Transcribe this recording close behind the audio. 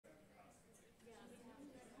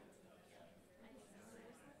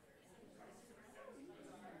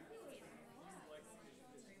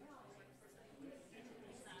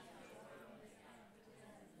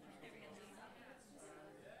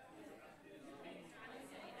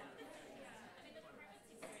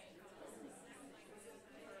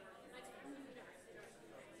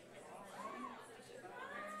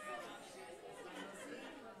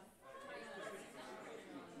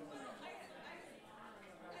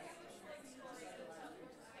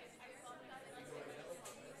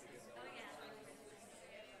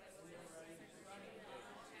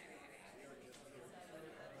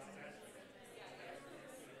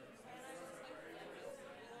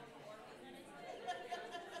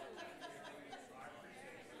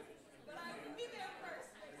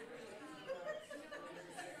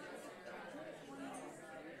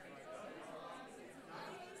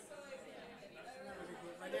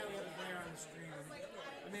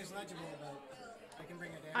is legible, but I can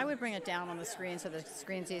bring it down. I would bring it down on the screen so the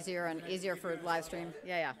screen's easier and easier for live stream.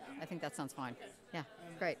 Yeah. I think that sounds fine. Yeah,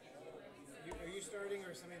 great. Are you starting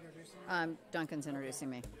or somebody introducing me? Duncan's introducing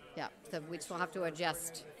me. Yeah, so we just will have to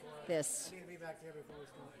adjust this. I need to be back there before we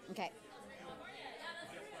start. Okay.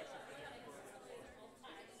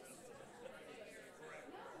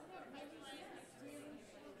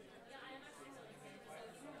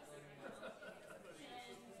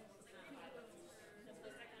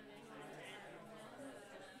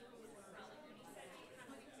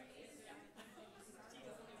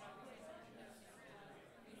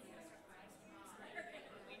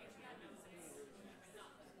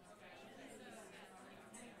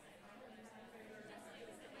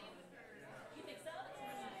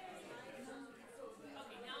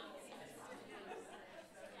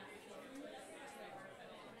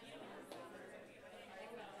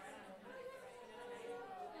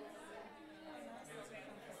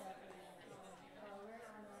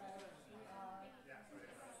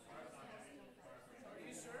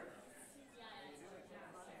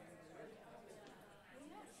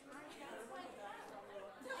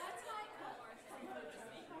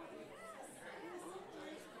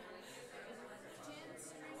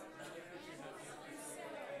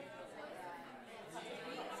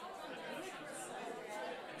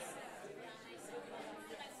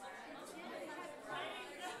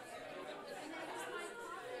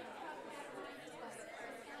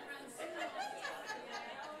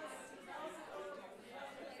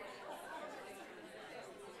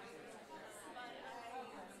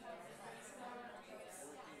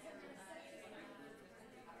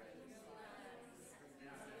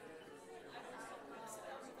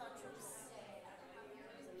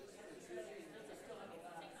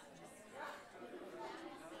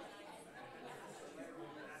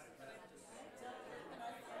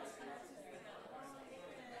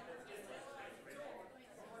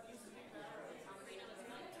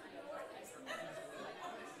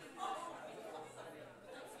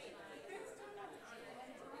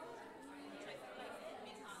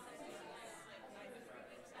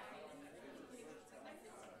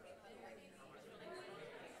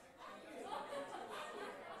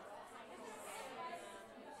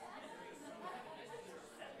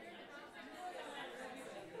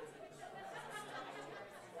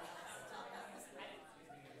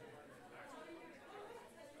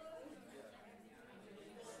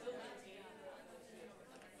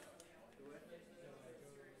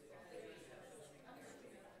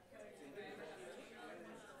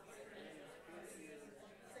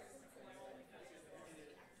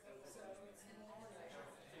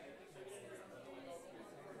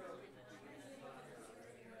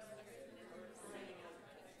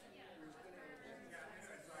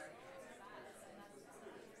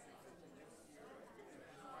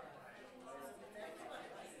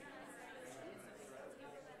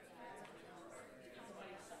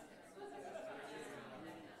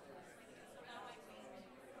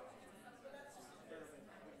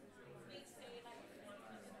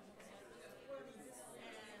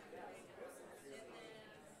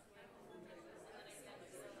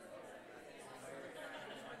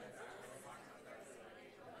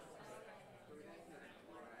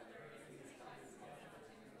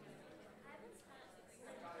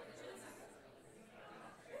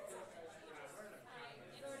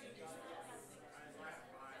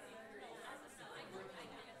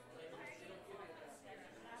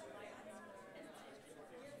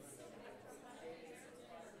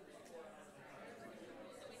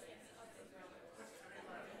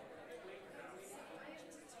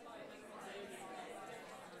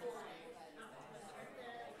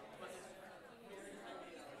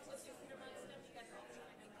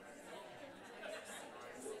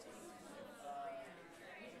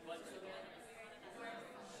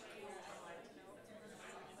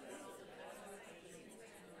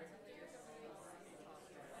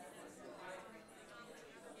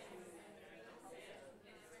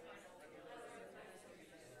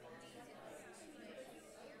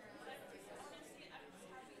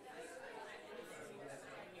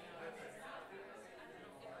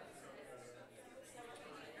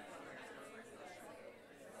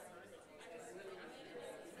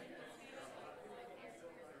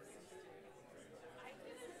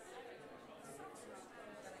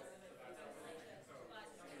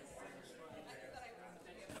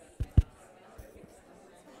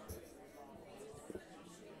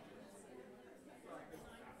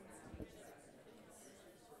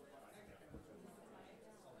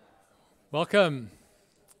 Welcome.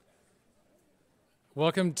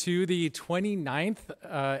 Welcome to the 29th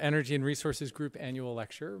Energy and Resources Group Annual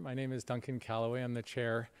Lecture. My name is Duncan Calloway. I'm the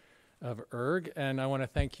chair of ERG, and I want to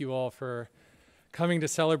thank you all for coming to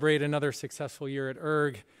celebrate another successful year at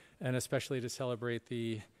ERG, and especially to celebrate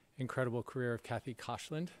the incredible career of Cathy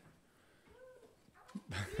Koshland.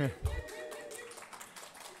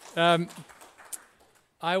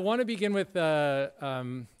 I want to begin with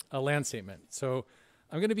a land statement. So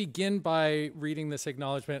I'm going to begin by reading this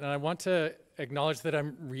acknowledgement, and I want to acknowledge that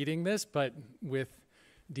I'm reading this, but with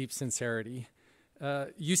deep sincerity.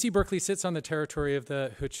 UC Berkeley sits on the territory of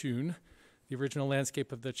the Huchun, the original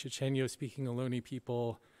landscape of the Chochenyo-speaking Ohlone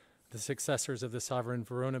people, the successors of the sovereign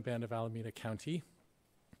Verona Band of Alameda County.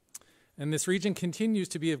 And this region continues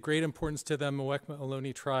to be of great importance to the Muwekma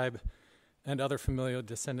Ohlone tribe and other familial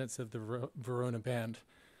descendants of the Verona Band.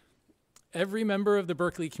 Every member of the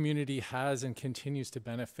Berkeley community has and continues to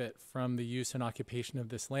benefit from the use and occupation of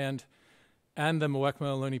this land, and the Muwekma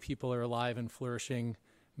Ohlone people are alive and flourishing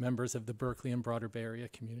members of the Berkeley and broader Bay Area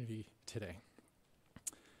community today.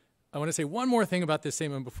 I want to say one more thing about this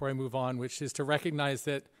statement before I move on, which is to recognize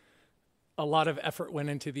that a lot of effort went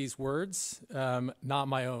into these words, not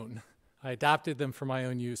my own. I adapted them for my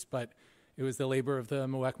own use, but it was the labor of the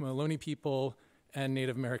Muwekma Ohlone people and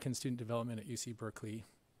Native American student development at UC Berkeley.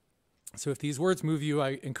 So if these words move you,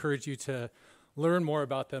 I encourage you to learn more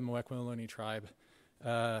about the Muwekma Ohlone tribe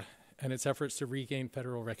and its efforts to regain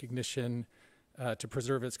federal recognition, to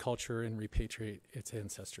preserve its culture and repatriate its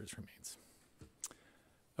ancestors' remains.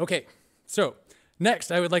 Okay, so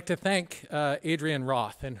next I would like to thank Adrienne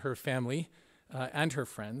Roth and her family and her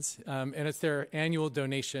friends, and it's their annual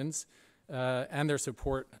donations and their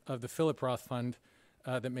support of the Philip Roth Fund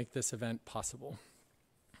that make this event possible.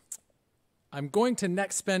 I'm going to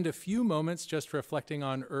next spend a few moments just reflecting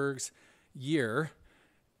on ERG's year,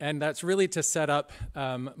 and that's really to set up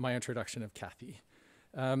my introduction of Cathy.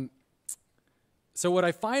 So what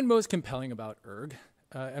I find most compelling about ERG,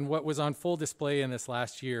 and what was on full display in this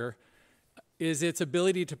last year, is its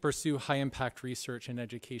ability to pursue high-impact research and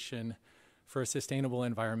education for a sustainable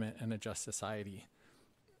environment and a just society.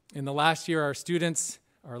 In the last year, our students,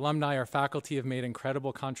 our alumni, our faculty have made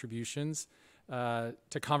incredible contributions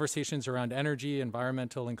to conversations around energy,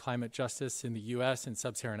 environmental, and climate justice in the US and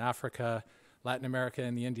sub-Saharan Africa, Latin America,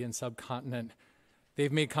 and the Indian subcontinent.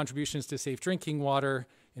 They've made contributions to safe drinking water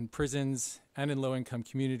in prisons and in low-income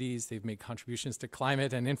communities. They've made contributions to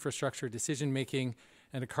climate and infrastructure decision-making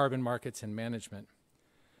and to carbon markets and management.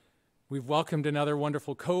 We've welcomed another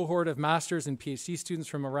wonderful cohort of master's and PhD students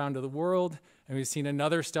from around the world, and we've seen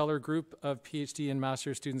another stellar group of PhD and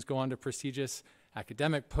master's students go on to prestigious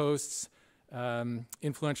academic posts,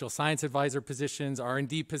 influential science advisor positions,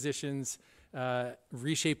 R&D positions,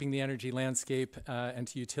 reshaping the energy landscape, and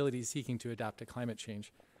to utilities seeking to adapt to climate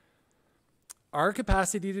change. Our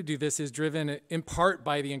capacity to do this is driven in part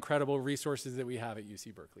by the incredible resources that we have at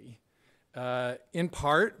UC Berkeley, in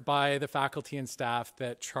part by the faculty and staff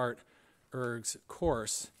that chart ERG's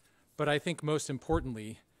course, but I think most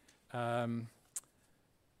importantly, we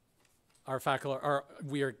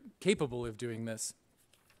are capable of doing this,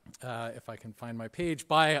 if I can find my page,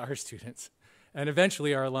 by our students, and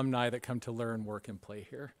eventually our alumni that come to learn, work, and play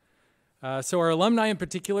here. So our alumni in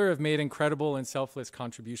particular have made incredible and selfless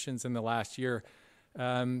contributions in the last year.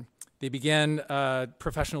 They began a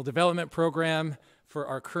professional development program for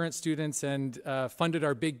our current students and funded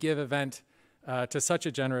our Big Give event to such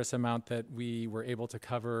a generous amount that we were able to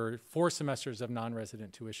cover 4 semesters of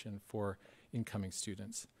non-resident tuition for incoming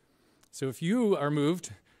students. So if you are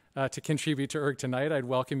moved to contribute to ERG tonight, I'd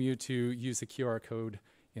welcome you to use the QR code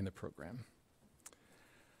in the program.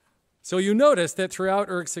 So you notice that throughout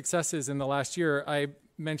ERG's successes in the last year, I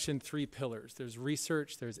mentioned 3 pillars. There's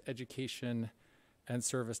research, there's education, and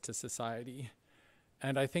service to society.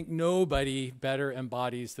 And I think nobody better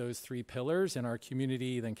embodies those 3 pillars in our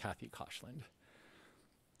community than Cathy Koshland.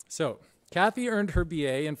 So Cathy earned her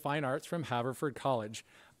BA in Fine Arts from Haverford College.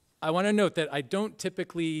 I want to note that I don't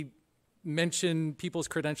typically mention people's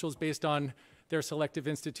credentials based on their selective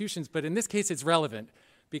institutions, but in this case it's relevant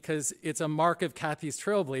because it's a mark of Cathy's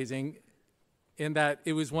trailblazing in that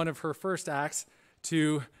it was one of her first acts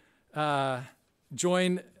to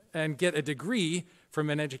join and get a degree from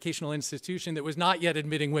an educational institution that was not yet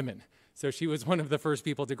admitting women. So she was one of the first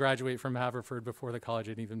people to graduate from Haverford before the college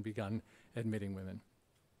had even begun admitting women.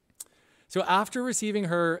 So after receiving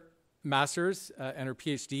her master's and her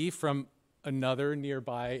PhD from another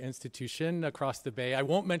nearby institution across the bay, I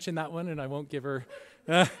won't mention that one and I won't give her,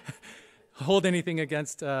 hold anything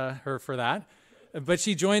against her for that, but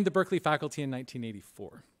she joined the Berkeley faculty in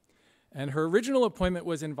 1984. And her original appointment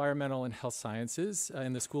was environmental and health sciences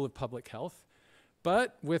in the School of Public Health.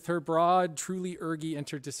 But with her broad, truly ergy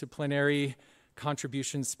interdisciplinary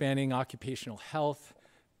contributions spanning occupational health,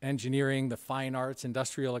 engineering, the fine arts,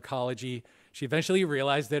 industrial ecology, she eventually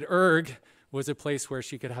realized that erg was a place where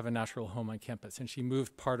she could have a natural home on campus. And she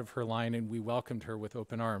moved part of her line, and we welcomed her with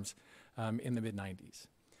open arms in the mid-90s.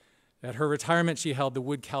 At her retirement, she held the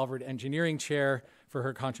Wood Calvert Engineering Chair for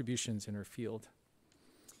her contributions in her field.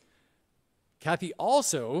 Kathy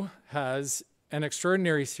also has an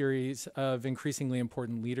extraordinary series of increasingly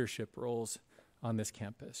important leadership roles on this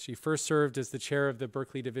campus. She first served as the chair of the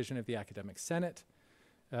Berkeley Division of the Academic Senate,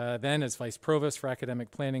 then as vice provost for academic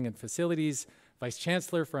planning and facilities, vice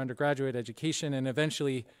chancellor for undergraduate education, and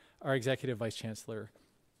eventually our executive vice chancellor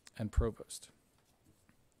and provost.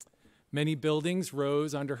 Many buildings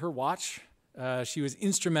rose under her watch. She was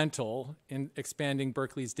instrumental in expanding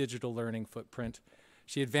Berkeley's digital learning footprint.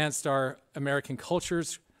 She advanced our American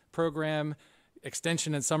Cultures program,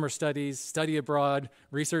 extension and summer studies, study abroad,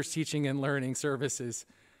 research, teaching, and learning services.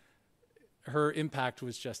 Her impact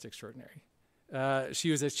was just extraordinary.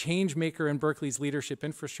 She was a change maker in Berkeley's leadership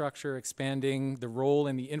infrastructure, expanding the role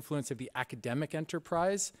and the influence of the academic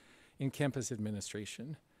enterprise in campus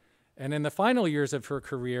administration. And in the final years of her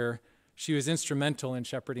career, she was instrumental in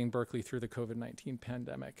shepherding Berkeley through the COVID-19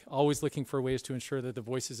 pandemic, always looking for ways to ensure that the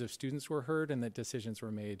voices of students were heard and that decisions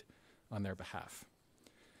were made on their behalf.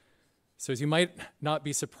 So as you might not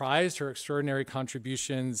be surprised, her extraordinary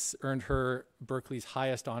contributions earned her Berkeley's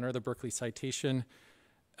highest honor, the Berkeley Citation.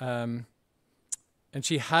 And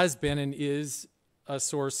she has been and is a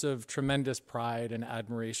source of tremendous pride and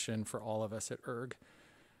admiration for all of us at ERG.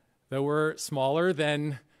 Though we're smaller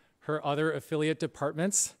than her other affiliate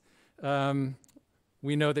departments,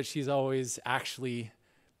 we know that she's always actually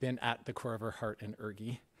been at the core of her heart in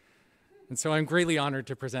ERGY. And so I'm greatly honored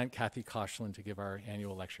to present Cathy Koshland to give our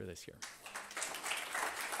annual lecture this year.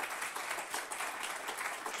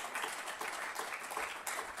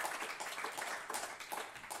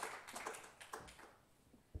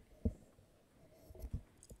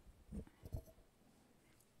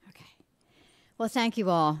 Well, thank you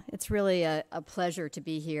all. It's really a pleasure to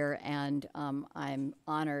be here, and I'm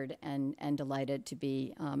honored and delighted to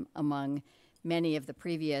be among many of the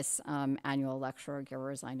previous annual lecture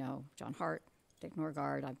givers. I know John Hart, Dick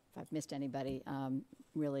Norgard. If I've missed anybody,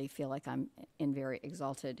 really feel like I'm in very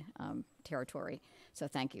exalted territory. So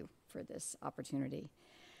thank you for this opportunity.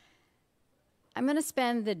 I'm going to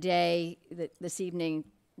spend the day this evening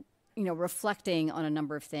reflecting on a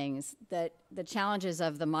number of things, that the challenges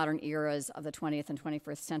of the modern eras of the 20th and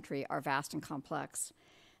 21st century are vast and complex.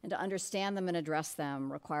 And to understand them and address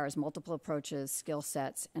them requires multiple approaches, skill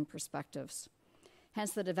sets, and perspectives.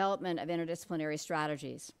 Hence the development of interdisciplinary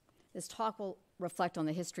strategies. This talk will reflect on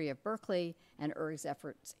the history of Berkeley and ERG's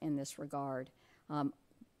efforts in this regard.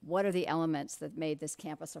 What are the elements that made this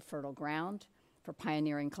campus a fertile ground for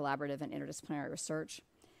pioneering collaborative and interdisciplinary research?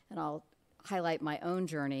 And I'll highlight my own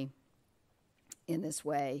journey in this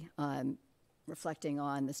way, reflecting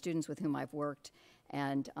on the students with whom I've worked,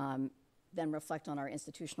 and then reflect on our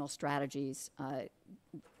institutional strategies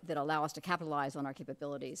that allow us to capitalize on our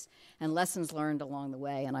capabilities and lessons learned along the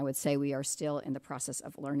way. And I would say we are still in the process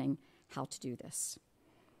of learning how to do this.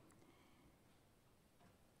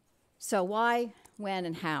 So why, when,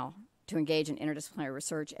 and how to engage in interdisciplinary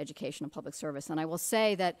research, education, and public service? And I will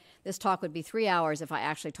say that this talk would be 3 hours if I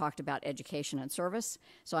actually talked about education and service.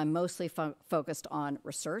 So I'm mostly focused on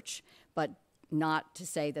research, but not to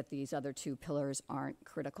say that these other two pillars aren't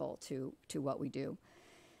critical to what we do.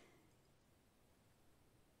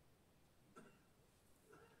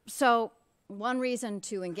 So one reason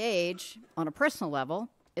to engage on a personal level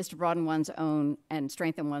is to broaden one's own and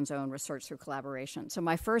strengthen one's own research through collaboration. So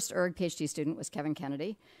my first ERG PhD student was Kevin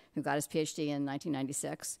Kennedy, who got his PhD in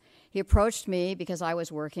 1996. He approached me because I was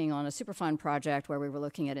working on a Superfund project where we were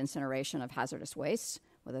looking at incineration of hazardous waste,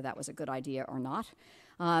 whether that was a good idea or not.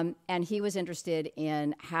 And he was interested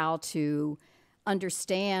in how to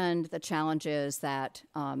understand the challenges that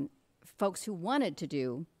folks who wanted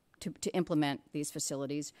to implement these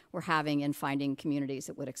facilities were having in finding communities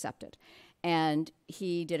that would accept it. And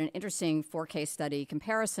he did an interesting 4-case study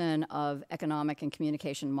comparison of economic and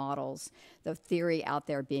communication models, the theory out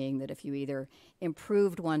there being that if you either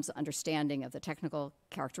improved one's understanding of the technical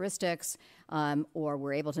characteristics or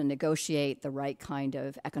were able to negotiate the right kind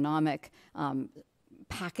of economic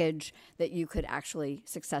package, that you could actually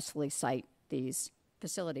successfully site these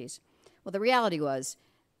facilities. Well, the reality was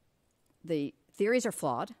the theories are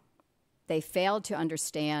flawed. They failed to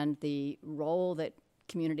understand the role that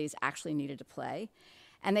communities actually needed to play.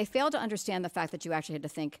 And they failed to understand the fact that you actually had to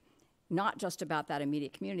think not just about that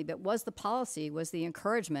immediate community, but was the policy, was the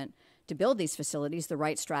encouragement to build these facilities the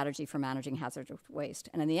right strategy for managing hazardous waste.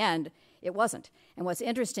 And in the end, it wasn't. And what's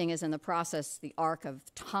interesting is in the process, the arc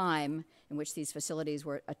of time in which these facilities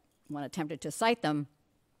were, when attempted to site them,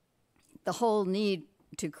 the whole need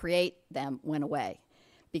to create them went away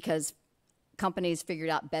because companies figured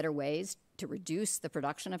out better ways to reduce the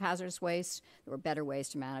production of hazardous waste. There were better ways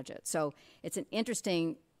to manage it. So it's an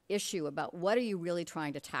interesting issue about what are you really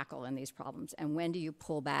trying to tackle in these problems, and when do you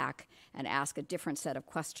pull back and ask a different set of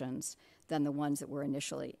questions than the ones that were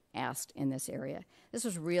initially asked in this area. This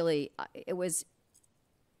was really, it was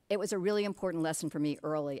a really important lesson for me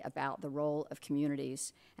early about the role of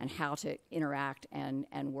communities and how to interact and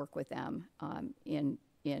work with them in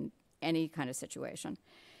any kind of situation.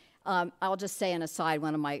 I'll just say an aside,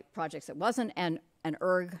 one of my projects that wasn't an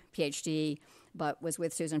ERG PhD, but was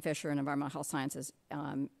with Susan Fisher in Environmental Health Sciences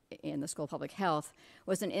in the School of Public Health,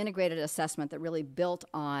 was an integrated assessment that really built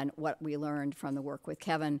on what we learned from the work with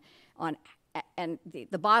Kevin on, and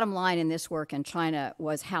the bottom line in this work in China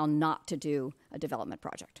was how not to do a development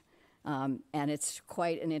project. And it's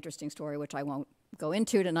quite an interesting story, which I won't go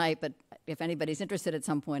into tonight, but if anybody's interested at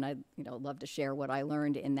some point, I'd love to share what I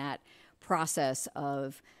learned in that process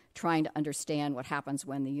of trying to understand what happens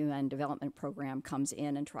when the UN Development Program comes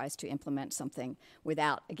in and tries to implement something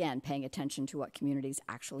without, again, paying attention to what communities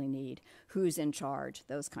actually need, who's in charge,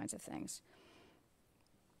 those kinds of things.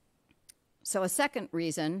 So a second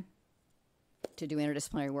reason to do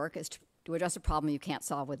interdisciplinary work is to address a problem you can't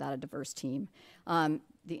solve without a diverse team. The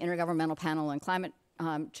Intergovernmental Panel on Climate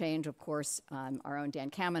Change, of course, our own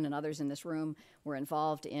Dan Kamen and others in this room were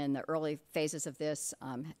involved in the early phases of this,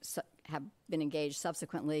 have been engaged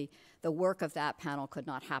subsequently. The work of that panel could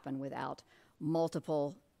not happen without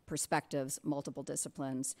multiple perspectives, multiple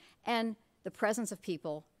disciplines, and the presence of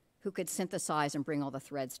people who could synthesize and bring all the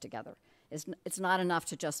threads together. It's not enough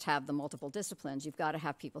to just have the multiple disciplines. You've got to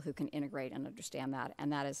have people who can integrate and understand that,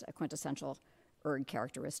 and that is a quintessential ERG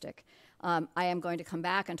characteristic. I am going to come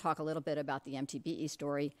back and talk a little bit about the MTBE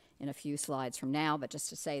story in a few slides from now, but just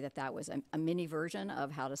to say that that was a mini version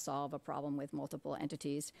of how to solve a problem with multiple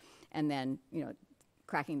entities. And then,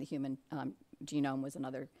 cracking the human genome was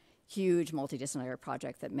another huge multidisciplinary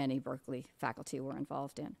project that many Berkeley faculty were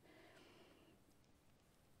involved in.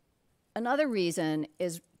 Another reason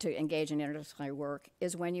is to engage in interdisciplinary work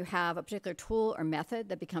is when you have a particular tool or method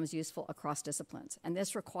that becomes useful across disciplines. And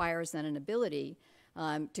this requires then an ability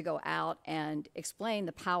to go out and explain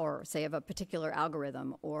the power, say, of a particular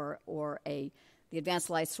algorithm or the advanced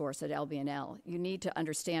light source at LBNL. You need to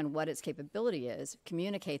understand what its capability is,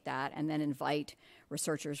 communicate that, and then invite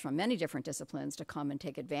researchers from many different disciplines to come and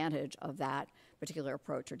take advantage of that particular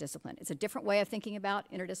approach or discipline. It's a different way of thinking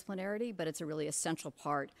about interdisciplinarity, but it's a really essential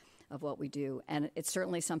part of what we do. And it's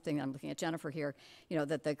certainly something, I'm looking at Jennifer here,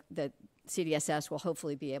 that the CDSS will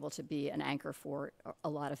hopefully be able to be an anchor for a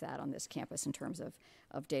lot of that on this campus in terms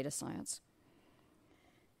of data science.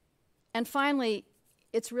 And finally,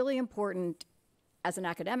 it's really important as an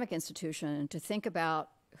academic institution to think about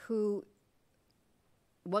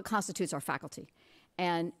what constitutes our faculty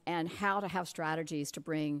and how to have strategies to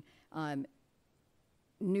bring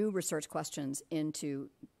new research questions into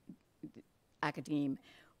academe.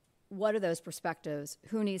 What are those perspectives?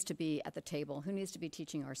 Who needs to be at the table? Who needs to be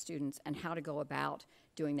teaching our students, and how to go about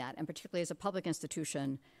doing that? And particularly as a public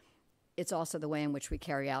institution, it's also the way in which we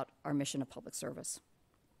carry out our mission of public service.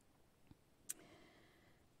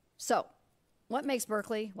 So, what made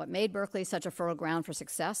Berkeley such a fertile ground for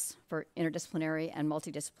success for interdisciplinary and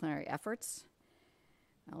multidisciplinary efforts?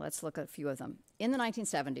 Now, let's look at a few of them. In the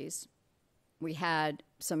 1970s, we had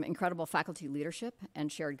some incredible faculty leadership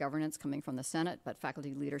and shared governance coming from the Senate, but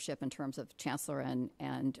faculty leadership in terms of chancellor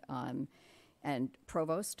and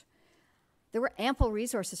provost. There were ample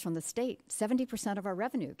resources from the state. 70% of our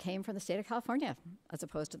revenue came from the state of California, as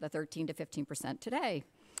opposed to the 13 to 15% today.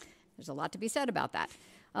 There's a lot to be said about that.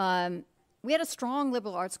 We had a strong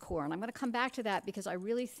liberal arts core, and I'm going to come back to that because I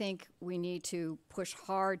really think we need to push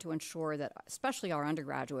hard to ensure that especially our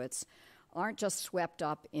undergraduates aren't just swept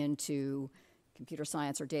up into computer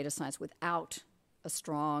science or data science without a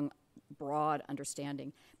strong, broad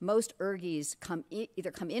understanding. Most ERGs either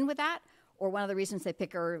come in with that, or one of the reasons they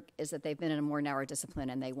pick ERG is that they've been in a more narrow discipline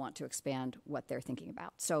and they want to expand what they're thinking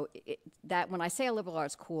about. So that when I say a liberal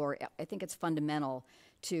arts core, I think it's fundamental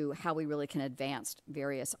to how we really can advance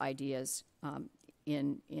various ideas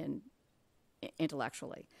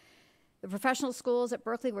intellectually. The professional schools at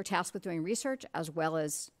Berkeley were tasked with doing research as well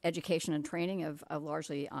as education and training of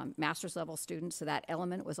largely master's level students. So that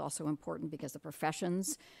element was also important because the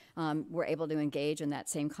professions were able to engage in that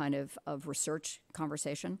same kind of research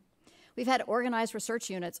conversation. We've had organized research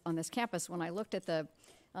units on this campus. When I looked at the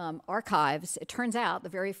archives, it turns out the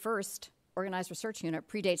very first organized research unit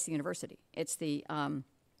predates the university. It's the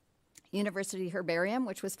University Herbarium,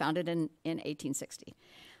 which was founded in 1860.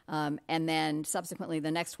 And then subsequently,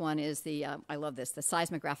 the next one is the, I love this, the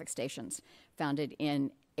seismographic stations, founded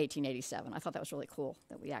in 1887. I thought that was really cool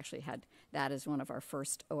that we actually had that as one of our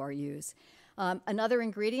first ORUs. Another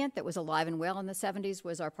ingredient that was alive and well in the 70s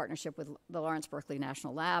was our partnership with the Lawrence Berkeley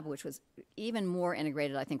National Lab, which was even more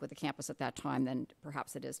integrated, I think, with the campus at that time than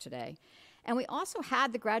perhaps it is today. And we also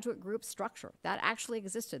had the graduate group structure. That actually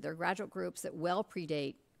existed. There are graduate groups that well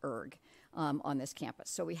predate ERG on this campus.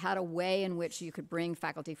 So we had a way in which you could bring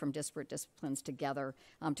faculty from disparate disciplines together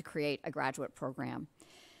to create a graduate program.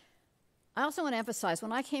 I also want to emphasize,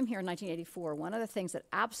 when I came here in 1984, one of the things that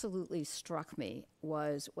absolutely struck me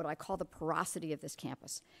was what I call the porosity of this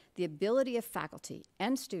campus, the ability of faculty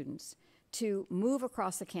and students to move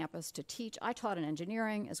across the campus to teach. I taught in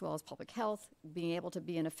engineering as well as public health, being able to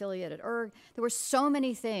be an affiliate at ERG. There were so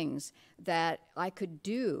many things that I could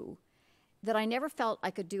do that I never felt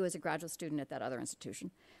I could do as a graduate student at that other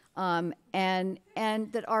institution. And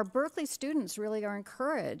that our Berkeley students really are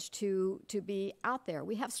encouraged to be out there.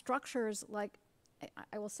 We have structures like,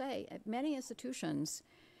 I will say, at many institutions,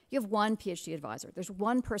 you have one PhD advisor. There's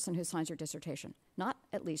one person who signs your dissertation, not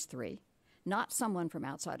at least three, not someone from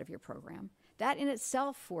outside of your program. That in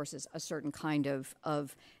itself forces a certain kind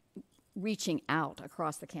of reaching out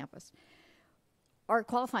across the campus. Our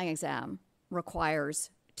qualifying exam requires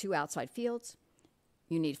 2 outside fields.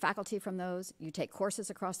 You need faculty from those. You take courses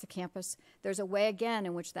across the campus. There's a way, again,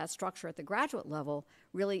 in which that structure at the graduate level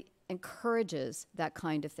really encourages that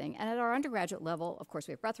kind of thing. And at our undergraduate level, of course,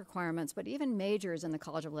 we have breadth requirements, but even majors in the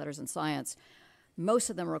College of Letters and Science, most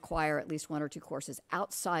of them require at least 1 or 2 courses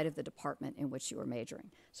outside of the department in which you are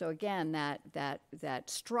majoring. So again, that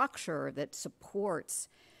structure that supports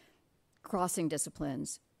crossing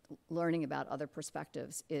disciplines, learning about other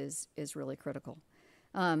perspectives is really critical.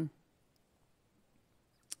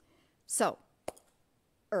 So,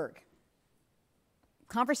 ERG.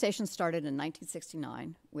 Conversations started in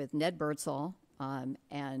 1969 with Ned Birdsall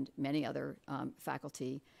and many other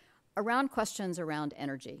faculty around questions around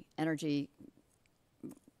energy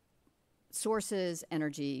sources,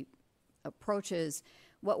 energy approaches.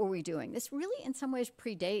 What were we doing? This really, in some ways,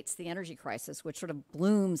 predates the energy crisis, which sort of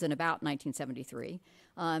blooms in about 1973.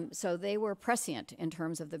 So they were prescient in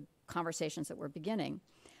terms of the conversations that were beginning.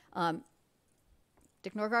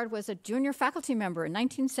 Dick Norgaard was a junior faculty member in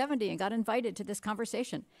 1970 and got invited to this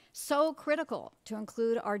conversation. So critical to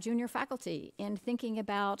include our junior faculty in thinking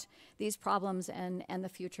about these problems and the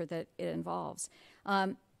future that it involves.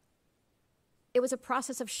 It was a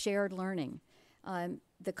process of shared learning.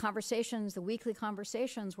 The conversations, the weekly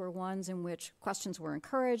conversations, were ones in which questions were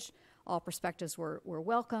encouraged, all perspectives were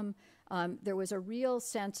welcome. There was a real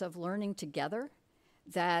sense of learning together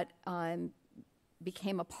that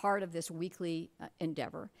became a part of this weekly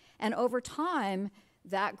endeavor. And over time,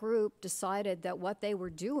 that group decided that what they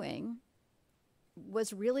were doing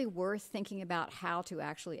was really worth thinking about how to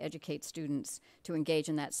actually educate students to engage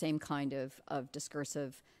in that same kind of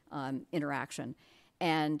discursive interaction.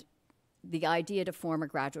 And the idea to form a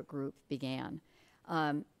graduate group began.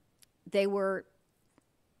 They were,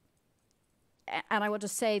 and I will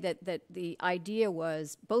just say that the idea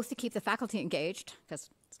was both to keep the faculty engaged,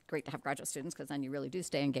 because it's great to have graduate students because then you really do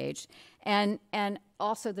stay engaged, and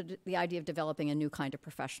also the idea of developing a new kind of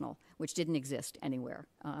professional, which didn't exist anywhere,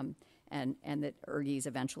 and that ERGs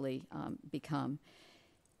eventually become.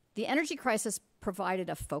 The energy crisis provided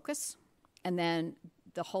a focus, and then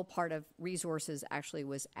the whole part of resources actually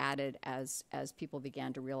was added as people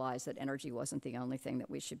began to realize that energy wasn't the only thing that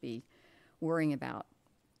we should be worrying about.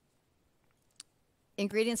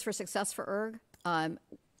 Ingredients for success for ERG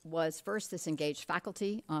was first this engaged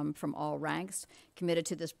faculty from all ranks, committed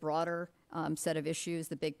to this broader set of issues,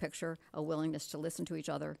 the big picture, a willingness to listen to each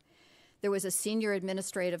other. There was a senior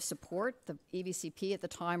administrative support. The EVCP at the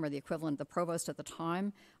time, or the equivalent of the provost at the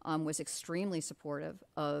time, was extremely supportive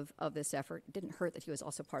of this effort. It didn't hurt that he was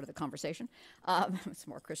also part of the conversation. It's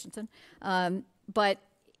more Christensen. But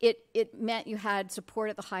it meant you had support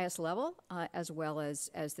at the highest level, as well as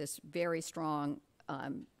this very strong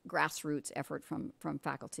grassroots effort from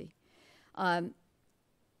faculty. There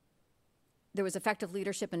was effective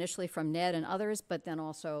leadership initially from Ned and others, but then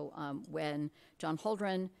also when John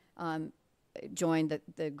Holdren joined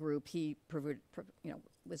the group, he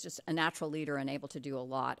was just a natural leader and able to do a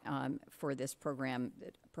lot for this program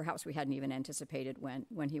that perhaps we hadn't even anticipated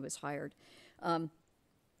when he was hired. I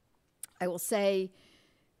will say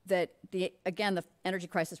again, the energy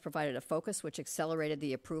crisis provided a focus which accelerated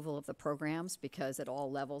the approval of the programs, because at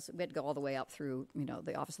all levels, we had to go all the way up through,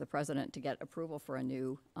 the Office of the President to get approval for a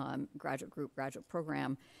new graduate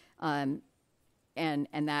program. And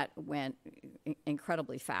that went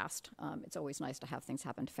incredibly fast. It's always nice to have things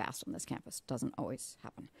happen fast on this campus. It doesn't always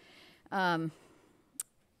happen.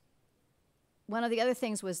 One of the other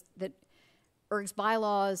things was that ERG's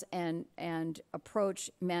bylaws and approach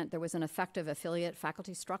meant there was an effective affiliate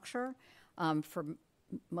faculty structure. For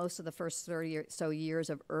most of the first 30 or so years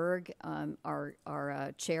of ERG,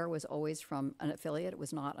 our chair was always from an affiliate. It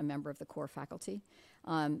was not a member of the core faculty.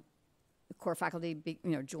 The core faculty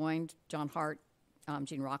joined John Hart,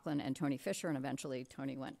 Gene Rockland, and Tony Fisher, and eventually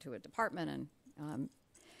Tony went to a department, and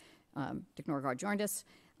Dick Norgard joined us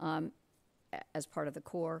as part of the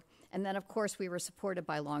core. And then, of course, we were supported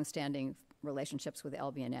by longstanding relationships with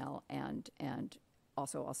LBNL and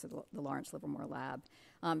also the Lawrence Livermore Lab.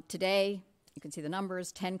 Today, you can see the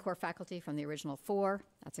numbers, 10 core faculty from the original 4.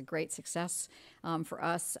 That's a great success for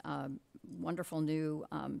us. Wonderful new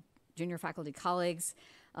junior faculty colleagues.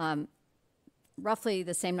 Roughly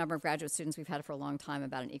the same number of graduate students we've had for a long time,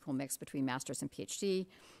 about an equal mix between master's and PhD.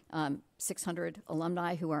 600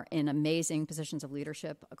 alumni who are in amazing positions of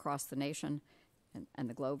leadership across the nation and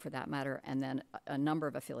the globe, for that matter, and then a number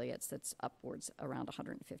of affiliates that's upwards around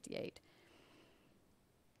 158.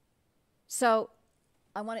 So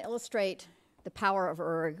I want to illustrate the power of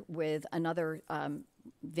ERG with another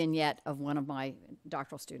vignette of one of my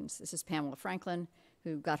doctoral students. This is Pamela Franklin,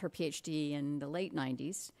 who got her PhD in the late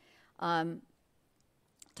 90s.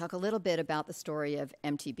 Talk a little bit about the story of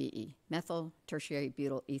MTBE, methyl tertiary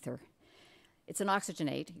butyl ether. It's an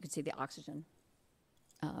oxygenate. You can see the oxygen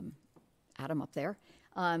atom up there.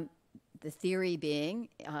 The theory being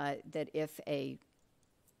that if a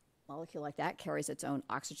molecule like that carries its own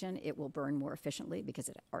oxygen, it will burn more efficiently because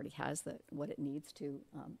it already has what it needs to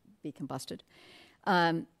be combusted.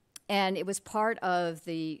 And it was part of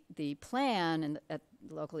the plan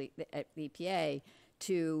locally at the EPA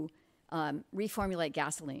to reformulate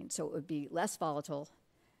gasoline so it would be less volatile,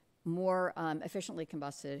 more efficiently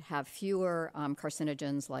combusted, have fewer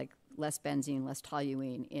carcinogens like less benzene, less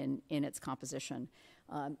toluene in its composition.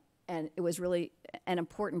 And it was really an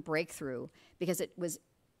important breakthrough because it was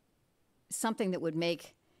something that would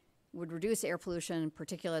reduce air pollution,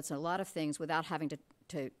 particulates, and a lot of things without having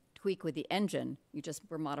to tweak with the engine. You just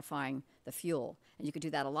were modifying the fuel. And you could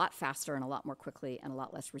do that a lot faster and a lot more quickly and a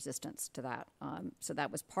lot less resistance to that. So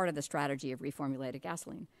that was part of the strategy of reformulated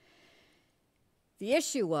gasoline. The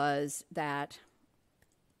issue was that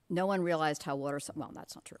no one realized how well,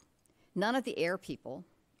 that's not true. None of the air people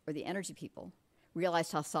or the energy people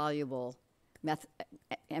realized how soluble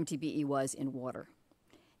MTBE was in water.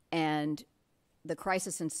 And the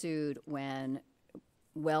crisis ensued when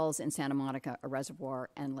wells in Santa Monica, a reservoir,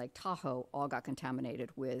 and Lake Tahoe all got contaminated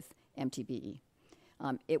with MTBE.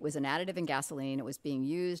 It was an additive in gasoline. It was being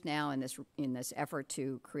used now in this effort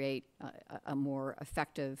to create a more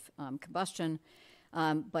effective combustion,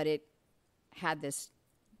 but it had this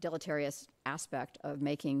deleterious aspect of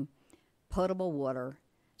making potable water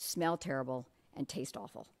smell terrible and taste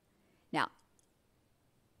awful. Now,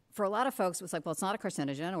 for a lot of folks, it was like, well, it's not a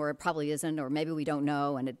carcinogen, or it probably isn't, or maybe we don't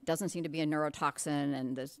know, and it doesn't seem to be a neurotoxin,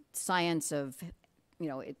 and the science of,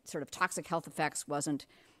 sort of toxic health effects wasn't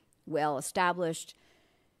well established.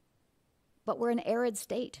 But we're an arid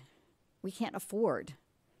state. We can't afford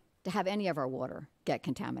to have any of our water get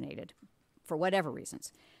contaminated for whatever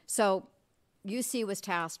reasons. So UC was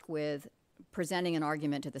tasked with presenting an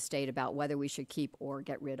argument to the state about whether we should keep or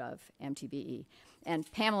get rid of MTBE.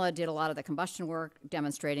 And Pamela did a lot of the combustion work,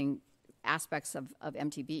 demonstrating aspects of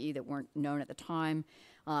MTBE that weren't known at the time.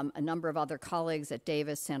 A number of other colleagues at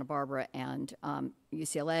Davis, Santa Barbara, and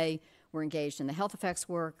UCLA were engaged in the health effects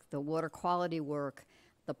work, the water quality work,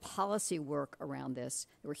 the policy work around this.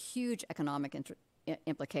 There were huge economic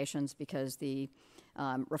implications because the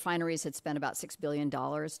refineries had spent about $6 billion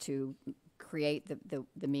to create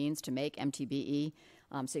the means to make MTBE.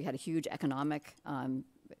 So you had a huge economic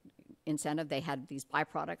incentive. They had these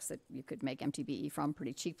byproducts that you could make MTBE from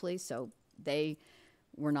pretty cheaply, so they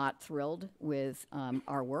were not thrilled with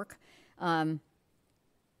our work. And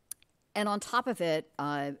on top of it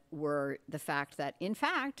were the fact that, in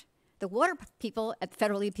fact, the water people at the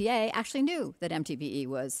federal EPA actually knew that MTBE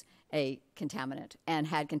was a contaminant and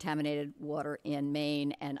had contaminated water in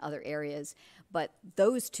Maine and other areas. But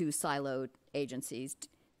those two siloed agencies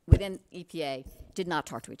within EPA did not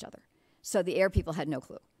talk to each other. So the air people had no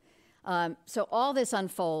clue. So all this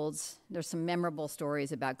unfolds. There's some memorable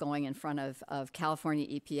stories about going in front of California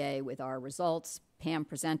EPA with our results. Pam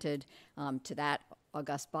presented to that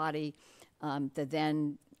august body. The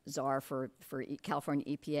then czar for California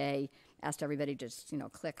EPA asked everybody to just,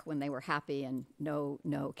 click when they were happy, and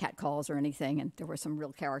no cat calls or anything. And there were some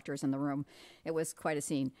real characters in the room. It was quite a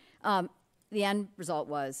scene. The end result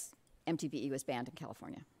was MTBE was banned in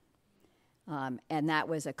California. And that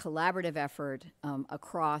was a collaborative effort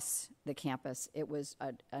across the campus. It was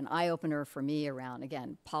an eye-opener for me around,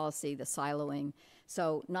 again, policy, the siloing.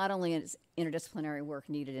 So not only is interdisciplinary work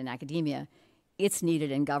needed in academia, it's needed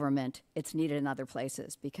in government, it's needed in other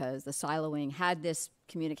places, because the siloing, had this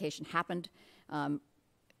communication happened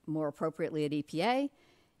more appropriately at EPA,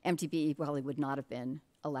 MTBE probably would not have been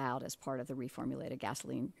allowed as part of the reformulated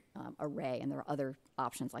gasoline array, and there are other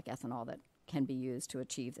options like ethanol that can be used to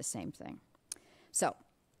achieve the same thing. So,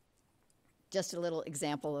 just a little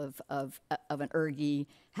example of an ERGI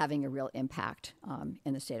having a real impact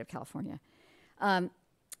in the state of California.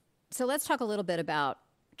 So let's talk a little bit about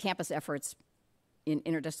campus efforts in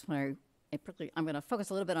interdisciplinary. I'm going to focus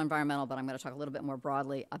a little bit on environmental, but I'm going to talk a little bit more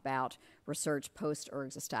broadly about research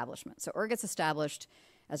post-ERG's establishment. So ERG gets established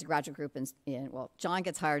as a graduate group well, John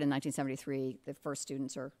gets hired in 1973. The first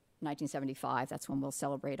students are 1975. That's when we'll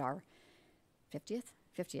celebrate our 50th,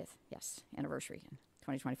 yes, anniversary in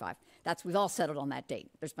 2025. We've all settled on that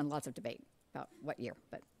date. There's been lots of debate about what year,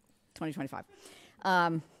 but 2025.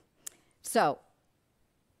 So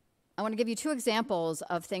I want to give you two examples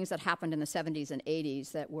of things that happened in the 70s and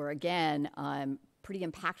 80s that were, again, pretty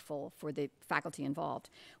impactful for the faculty involved.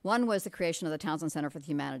 One was the creation of the Townsend Center for the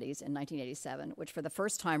Humanities in 1987, which for the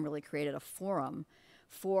first time really created a forum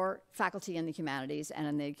for faculty in the humanities and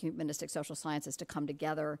in the humanistic social sciences to come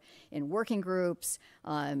together in working groups,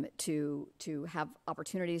 to have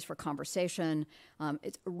opportunities for conversation.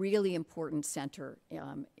 It's a really important center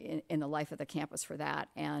in the life of the campus for that.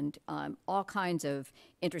 And all kinds of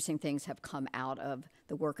interesting things have come out of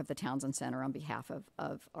the work of the Townsend Center on behalf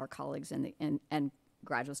of our colleagues and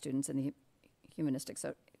graduate students in the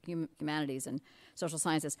humanities and social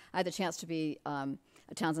sciences. I had the chance to be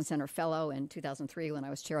a Townsend Center Fellow in 2003 when I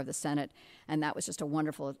was chair of the Senate, and that was just a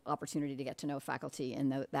wonderful opportunity to get to know faculty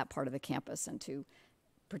in that part of the campus and to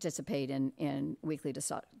participate in weekly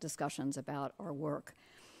discussions about our work.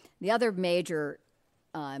 The other major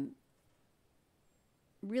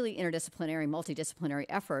really interdisciplinary, multidisciplinary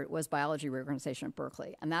effort was biology reorganization at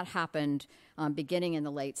Berkeley. And that happened beginning in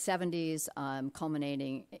the late 70s,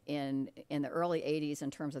 culminating in the early 80s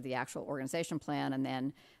in terms of the actual organization plan, and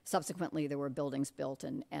then subsequently there were buildings built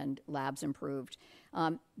and labs improved.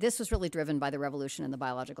 This was really driven by the revolution in the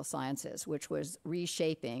biological sciences, which was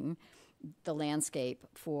reshaping the landscape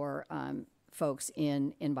for folks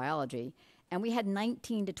in biology. And we had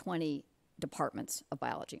 19 to 20 departments of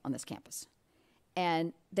biology on this campus.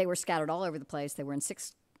 And they were scattered all over the place. They were in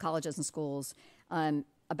 6 colleges and schools,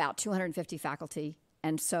 about 250 faculty.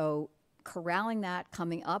 And so corralling that,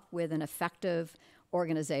 coming up with an effective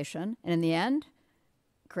organization, and in the end,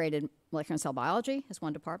 created molecular and cell biology as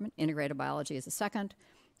one department, integrated biology as the second,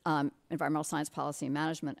 environmental science policy and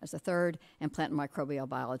management as the third, and plant and microbial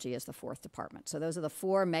biology as the fourth department. So those are the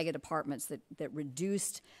 4 mega departments that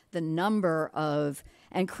reduced the number of,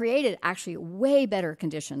 and created actually way better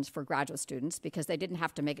conditions for graduate students, because they didn't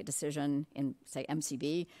have to make a decision in, say,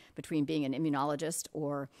 MCB between being an immunologist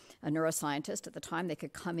or a neuroscientist. At the time, they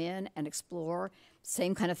could come in and explore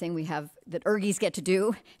same kind of thing we have that ERGIs get to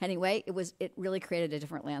do. Anyway, it really created a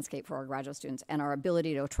different landscape for our graduate students, and our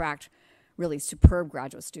ability to attract really superb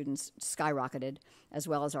graduate students skyrocketed, as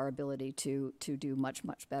well as our ability to do much,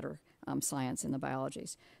 much better science in the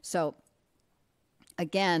biologies. So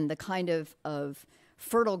again, the kind of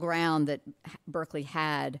fertile ground that Berkeley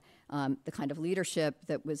had, the kind of leadership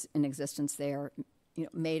that was in existence there,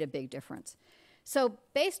 made a big difference. So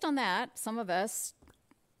based on that, some of us,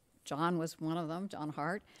 John was one of them, John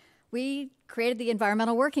Hart, we created the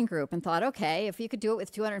environmental working group and thought, okay, if you could do it with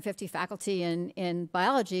 250 faculty in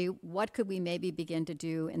biology, what could we maybe begin to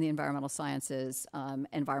do in the environmental sciences,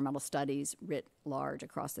 environmental studies writ large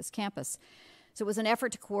across this campus? So it was an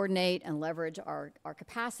effort to coordinate and leverage our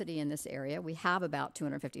capacity in this area. We have about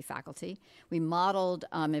 250 faculty. We modeled,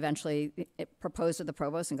 eventually it proposed to the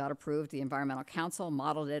provost and got approved, the Environmental Council,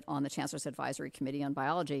 modeled it on the Chancellor's Advisory Committee on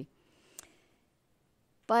Biology.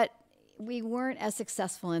 But we weren't as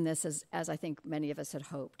successful in this as I think many of us had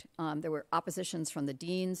hoped. There were oppositions from the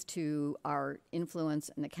deans to our influence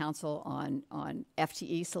in the council on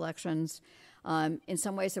FTE selections. In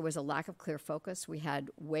some ways, there was a lack of clear focus. We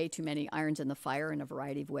had way too many irons in the fire in a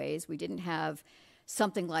variety of ways. We didn't have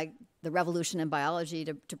something like the revolution in biology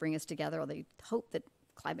to bring us together, or the hope that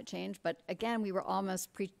climate change. But again, we were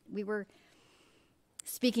we were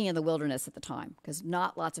speaking in the wilderness at the time, because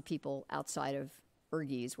not lots of people outside of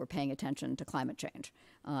ergies were paying attention to climate change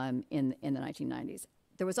in the 1990s.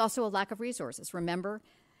 There was also a lack of resources. Remember,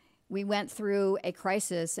 we went through a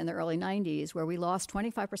crisis in the early 90s where we lost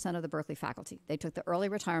 25% of the Berkeley faculty. They took the early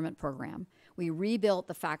retirement program. We rebuilt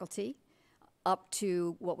the faculty up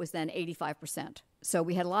to what was then 85%. So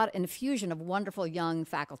we had a lot of infusion of wonderful young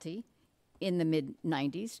faculty in the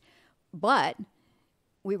mid-90s, but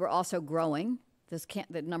we were also growing.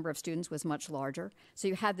 The number of students was much larger. So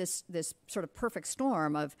you had this sort of perfect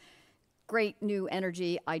storm of great new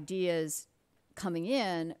energy, ideas coming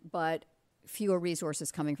in, but fewer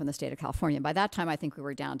resources coming from the state of California. By that time, I think we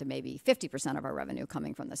were down to maybe 50% of our revenue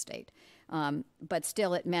coming from the state. But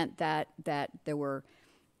still, it meant that there were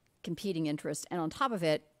competing interests. And on top of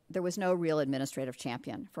it, there was no real administrative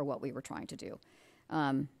champion for what we were trying to do.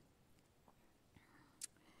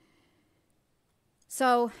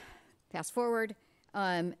 So fast forward,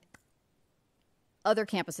 other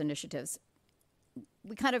campus initiatives.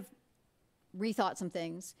 We kind of rethought some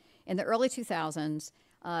things. In the early 2000s,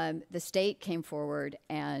 the state came forward,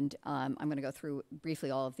 and I'm going to go through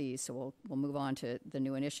briefly all of these, so we'll move on to the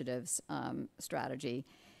new initiatives strategy.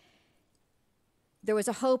 There was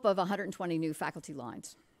a hope of 120 new faculty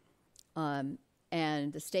lines,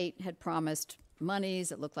 and the state had promised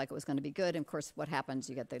monies. It looked like it was going to be good. And of course, what happens?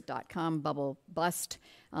 You get the dot-com bubble bust,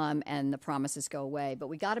 and the promises go away. But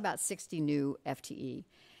we got about 60 new FTE.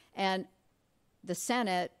 And the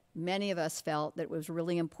Senate, many of us felt that it was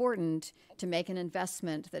really important to make an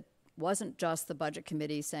investment that wasn't just the budget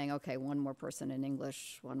committee saying, okay, one more person in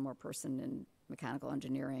English, one more person in mechanical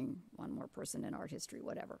engineering, one more person in art history,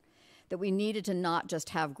 whatever. That we needed to not just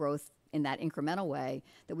have growth in that incremental way,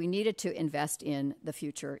 that we needed to invest in the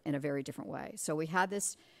future in a very different way. So we had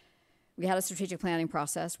a strategic planning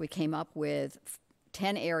process. We came up with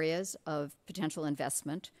 10 areas of potential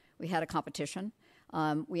investment. We had a competition.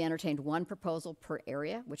 We entertained one proposal per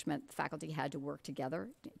area, which meant the faculty had to work together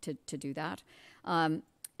to do that.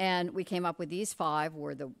 And we came up with these 5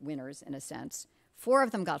 were the winners, in a sense. 4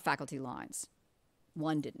 of them got faculty lines.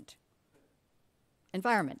 1 didn't.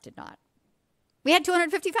 Environment did not. We had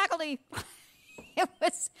 250 faculty.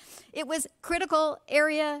 It was critical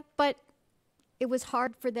area, but it was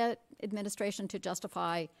hard for the administration to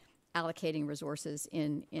justify allocating resources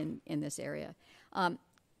in this area.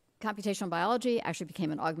 Computational biology actually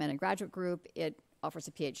became an augmented graduate group. It offers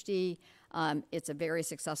a PhD. It's a very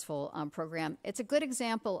successful program. It's a good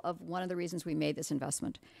example of one of the reasons we made this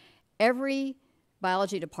investment. Every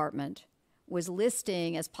biology department was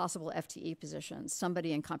listing as possible FTE positions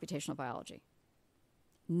somebody in computational biology.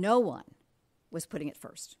 No one was putting it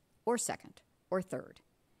first or second or third.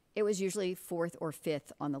 It was usually 4th or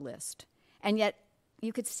 5th on the list. And yet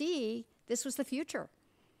you could see this was the future.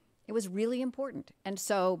 It was really important. And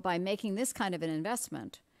so by making this kind of an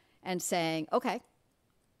investment and saying, okay,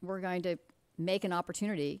 we're going to make an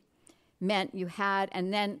opportunity, meant you had,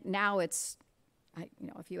 and then now it's,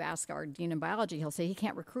 if you ask our dean in biology, he'll say he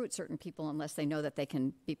can't recruit certain people unless they know that they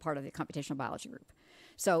can be part of the computational biology group.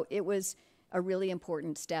 So it was a really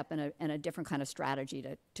important step and a different kind of strategy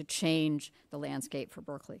to change the landscape for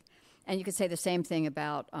Berkeley. And you could say the same thing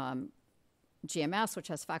about GMS, which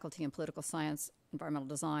has faculty in political science, environmental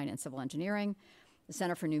design, and civil engineering. The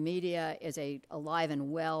Center for New Media is alive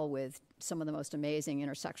and well with some of the most amazing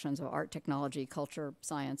intersections of art, technology, culture,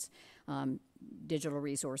 science, digital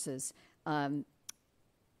resources.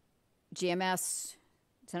 GMS,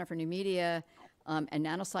 Center for New Media, and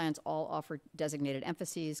nanoscience all offer designated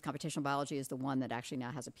emphases. Computational biology is the one that actually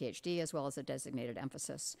now has a PhD as well as a designated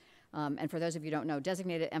emphasis. And for those of you who don't know,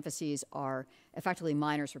 designated emphases are effectively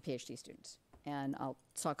minors for PhD students. And I'll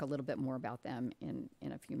talk a little bit more about them in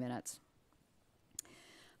a few minutes.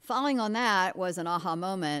 Following on that was an aha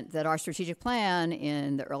moment that our strategic plan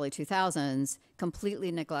in the early 2000s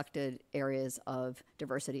completely neglected areas of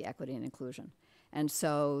diversity, equity, and inclusion. And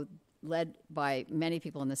so, led by many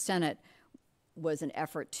people in the Senate, was an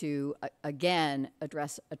effort to, again,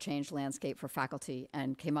 address a changed landscape for faculty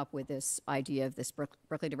and came up with this idea of this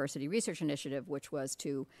Berkeley Diversity Research Initiative, which was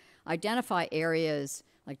to identify areas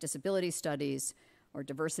like disability studies or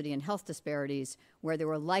diversity and health disparities where there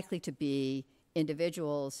were likely to be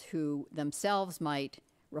individuals who themselves might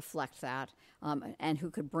reflect that and who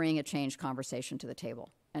could bring a changed conversation to the table.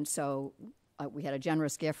 And so we had a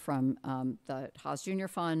generous gift from the Haas Junior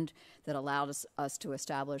Fund that allowed us to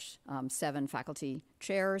establish 7 faculty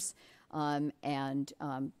chairs and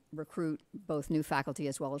recruit both new faculty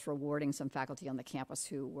as well as rewarding some faculty on the campus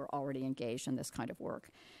who were already engaged in this kind of work.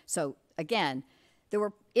 So again, there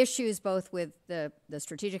were issues both with the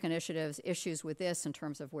strategic initiatives, issues with this in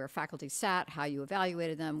terms of where faculty sat, how you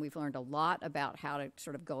evaluated them. We've learned a lot about how to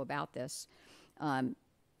sort of go about this.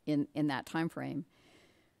 in that time frame.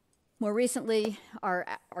 More recently, our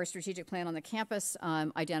strategic plan on the campus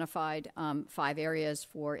identified 5 areas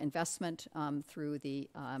for investment through the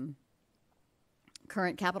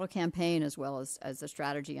current capital campaign, as well as the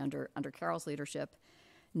strategy under Carol's leadership.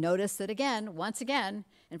 Notice that once again,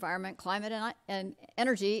 environment, climate, and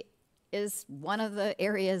energy is one of the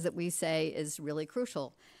areas that we say is really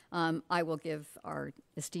crucial. I will give our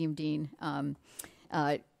esteemed dean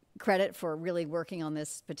credit for really working on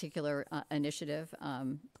this particular initiative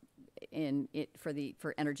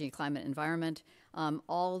for energy, climate, environment.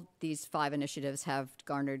 All these 5 initiatives have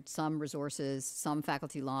garnered some resources, some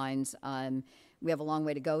faculty lines. We have a long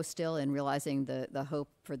way to go still in realizing the hope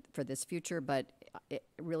for this future, but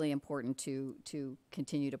really important to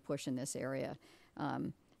continue to push in this area.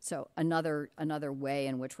 So another way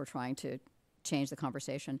in which we're trying to change the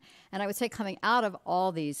conversation. And I would say coming out of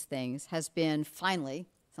all these things has been finally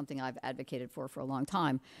something I've advocated for a long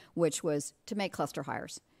time, which was to make cluster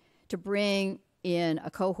hires, to bring in a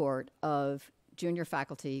cohort of junior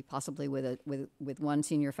faculty, possibly with one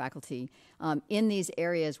senior faculty, in these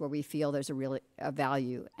areas where we feel there's a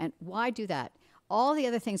value. And why do that? All the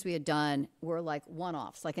other things we had done were like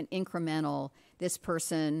one-offs, like an incremental, this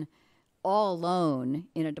person all alone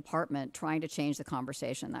in a department trying to change the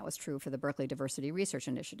conversation. That was true for the Berkeley Diversity Research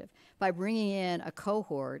Initiative. By bringing in a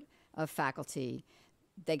cohort of faculty,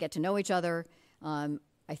 they get to know each other. I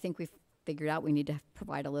think we've figured out we need to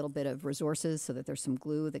provide a little bit of resources so that there's some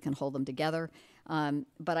glue that can hold them together.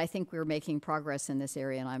 But I think we're making progress in this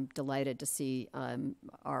area, and I'm delighted to see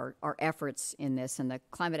our efforts in this. And the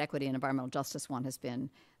climate equity and environmental justice one has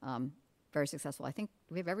been very successful. I think,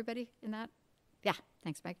 do we have everybody in that? Yeah,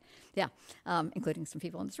 thanks, Meg. Yeah, including some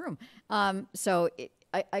people in this room.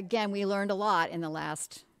 Again, we learned a lot in the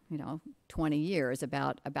last 20 years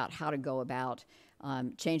about how to go about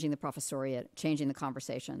changing the professoriate, changing the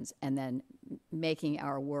conversations, and then making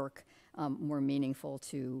our work more meaningful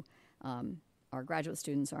to our graduate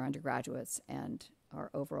students, our undergraduates, and our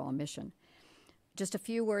overall mission. Just a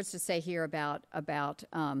few words to say here about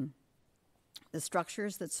the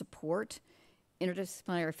structures that support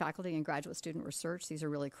interdisciplinary faculty and graduate student research. These are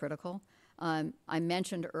really critical. I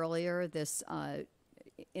mentioned earlier this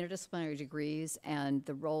interdisciplinary degrees and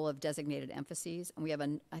the role of designated emphases. And we have,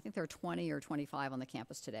 I think there are 20 or 25 on the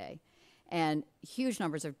campus today. And huge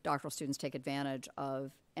numbers of doctoral students take advantage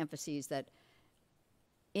of emphases that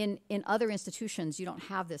in other institutions, you don't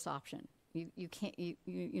have this option. You can't,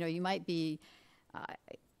 you might be,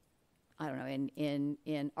 I don't know,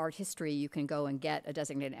 in art history, you can go and get a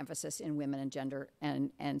designated emphasis in women and gender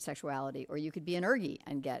and sexuality, or you could be in ERGI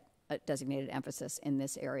and get a designated emphasis in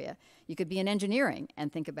this area. You could be in engineering and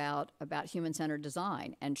think about human-centered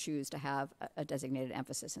design and choose to have a designated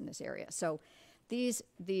emphasis in this area. So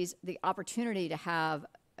the opportunity to have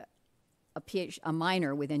a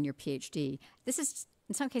minor within your PhD, this is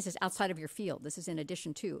in some cases outside of your field. This is in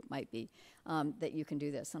addition to, it might be, that you can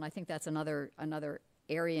do this. And I think that's another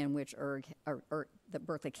area in which the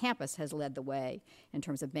Berkeley campus has led the way in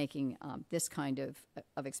terms of making this kind of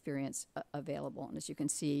experience available. And as you can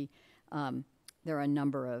see, there are a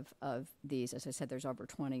number of these. As I said, there's over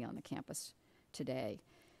 20 on the campus today.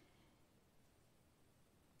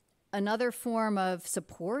 Another form of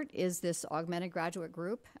support is this augmented graduate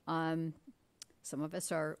group. Some of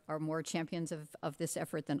us are more champions of this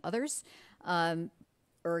effort than others.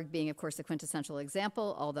 ERG being, of course, the quintessential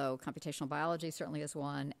example, although computational biology certainly is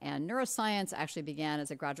one. And neuroscience actually began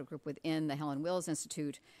as a graduate group within the Helen Wills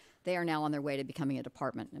Institute. They are now on their way to becoming a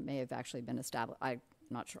department. It may have actually been established. I'm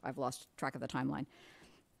not sure. I've lost track of the timeline.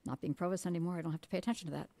 Not being provost anymore, I don't have to pay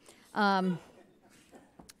attention to that.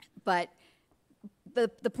 But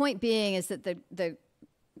the point being is that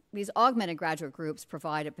these augmented graduate groups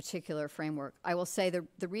provide a particular framework. I will say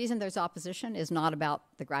the reason there's opposition is not about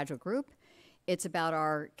the graduate group. It's about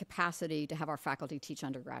our capacity to have our faculty teach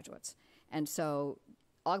undergraduates. And so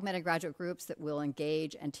augmented graduate groups that will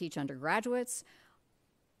engage and teach undergraduates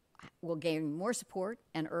will gain more support,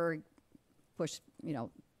 and ERG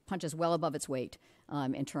punches well above its weight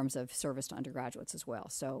in terms of service to undergraduates as well.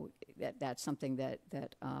 So that's something that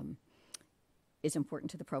is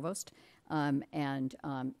important to the provost and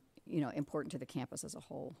important to the campus as a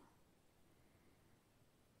whole.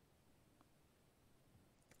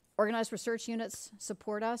 Organized research units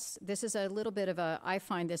support us. This is a little bit of I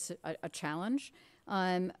find this a challenge.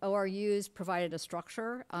 ORUs provided a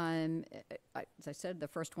structure. As I said, the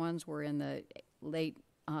first ones were in the late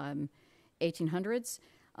 1800s.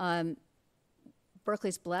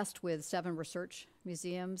 Berkeley's blessed with 7 research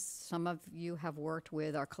museums. Some of you have worked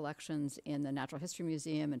with our collections in the Natural History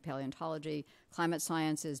Museum and paleontology. Climate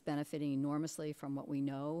science is benefiting enormously from what we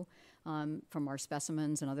know from our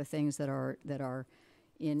specimens and other things that are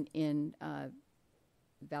in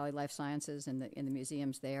Valley Life Sciences in the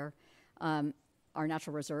museums there. Our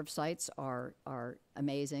natural reserve sites are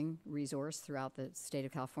amazing resource throughout the state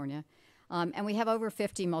of California. And we have over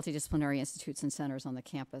 50 multidisciplinary institutes and centers on the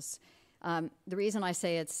campus. The reason I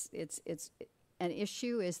say it's an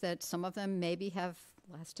issue is that some of them maybe have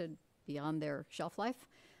lasted beyond their shelf life,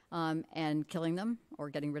 and killing them or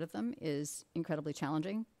getting rid of them is incredibly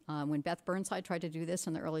challenging. When Beth Burnside tried to do this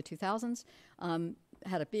in the early 2000s,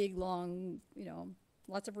 had a big, long,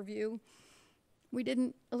 lots of review. We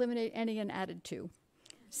didn't eliminate any and added 2.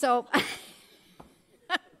 So,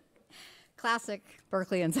 classic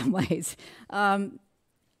Berkeley in some ways. I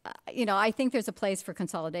think there's a place for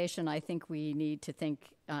consolidation. I think we need to think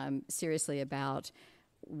seriously about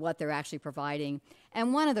what they're actually providing.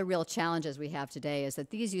 And one of the real challenges we have today is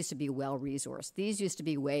that these used to be well-resourced. These used to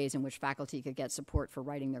be ways in which faculty could get support for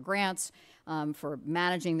writing their grants, for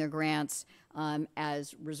managing their grants.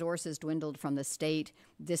 As resources dwindled from the state,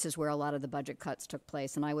 this is where a lot of the budget cuts took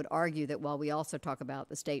place. And I would argue that while we also talk about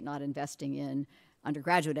the state not investing in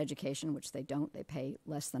undergraduate education, which they don't, they pay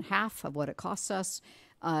less than half of what it costs us,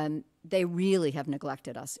 they really have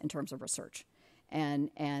neglected us in terms of research.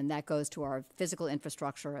 And that goes to our physical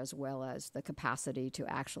infrastructure as well as the capacity to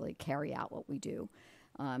actually carry out what we do.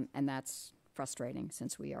 And that's frustrating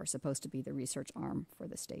since we are supposed to be the research arm for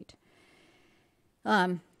the state.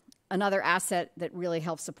 Another asset that really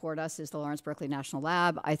helps support us is the Lawrence Berkeley National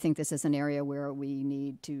Lab. I think this is an area where we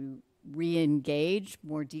need to re-engage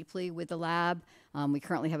more deeply with the lab. We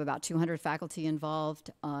currently have about 200 faculty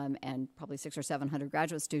involved and probably 600 or 700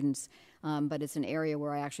 graduate students, but it's an area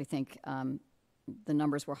where I actually think the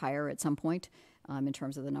numbers were higher at some point in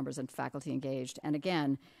terms of the numbers of faculty engaged. And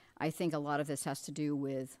again, I think a lot of this has to do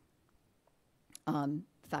with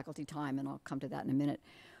faculty time, and I'll come to that in a minute.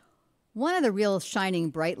 One of the real shining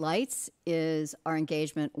bright lights is our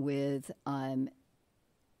engagement with UC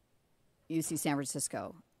San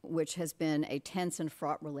Francisco, which has been a tense and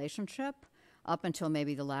fraught relationship up until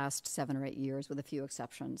maybe the last 7 or 8 years, with a few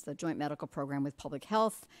exceptions. The joint medical program with public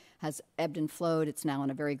health has ebbed and flowed. It's now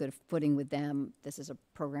on a very good footing with them. This is a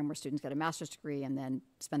program where students get a master's degree and then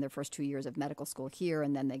spend their first 2 years of medical school here,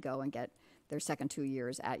 and then they go and get their second 2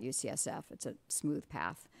 years at UCSF. It's a smooth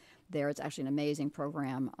path there. It's actually an amazing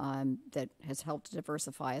program that has helped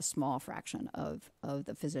diversify a small fraction of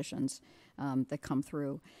the physicians that come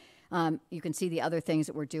through. You can see the other things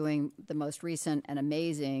that we're doing. The most recent and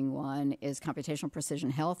amazing one is computational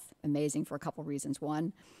precision health. Amazing for a couple reasons.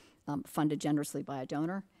 One, funded generously by a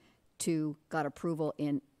donor. 2, got approval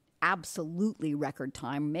in absolutely record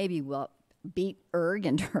time. Maybe we'll beat ERG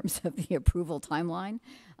in terms of the approval timeline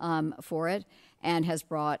for it, and has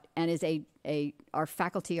brought, and is our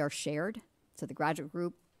faculty are shared. So the graduate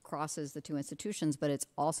group crosses the 2 institutions, but it's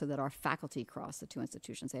also that our faculty cross the 2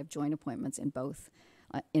 institutions. They have joint appointments in both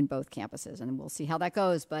campuses, and we'll see how that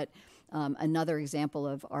goes. But another example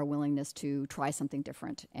of our willingness to try something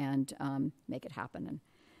different and make it happen. And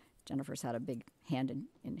Jennifer's had a big hand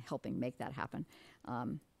in helping make that happen.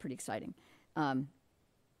 Pretty exciting.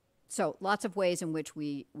 So lots of ways in which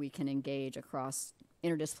we can engage across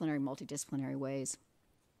interdisciplinary, multidisciplinary ways.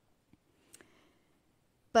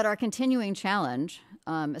 But our challenge,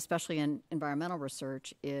 especially in environmental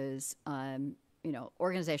research, is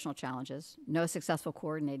organizational challenges, no successful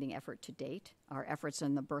coordinating effort to date. Our efforts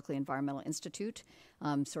in the Berkeley Environmental Institute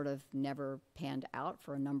sort of never panned out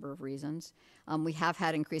for a number of reasons. We have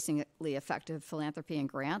had increasingly effective philanthropy and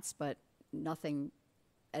grants, but nothing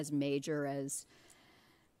as major as,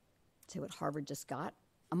 say, what Harvard just got,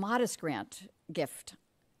 a modest grant gift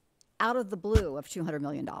out of the blue of $200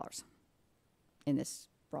 million in this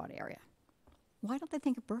broad area. Why don't they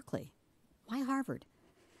think of Berkeley? Why Harvard?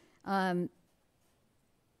 I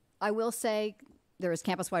will say there is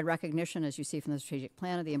campus-wide recognition, as you see from the strategic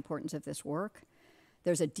plan, of the importance of this work.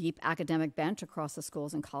 There's a deep academic bench across the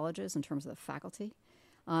schools and colleges in terms of the faculty.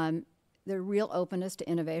 The real openness to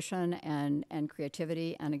innovation and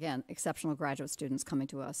creativity, and again, exceptional graduate students coming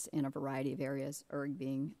to us in a variety of areas, ERG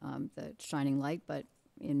being the shining light, but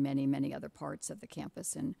in many, many other parts of the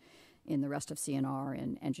campus and in the rest of CNR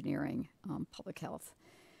and engineering, public health.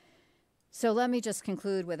 So let me just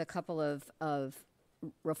conclude with a couple of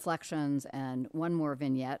reflections and one more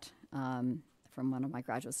vignette from one of my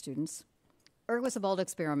graduate students. ERG was a bold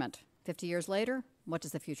experiment. 50 years later, what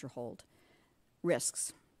does the future hold?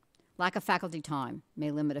 Risks. Lack of faculty time may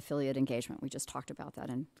limit affiliate engagement. We just talked about that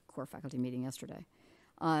in core faculty meeting yesterday.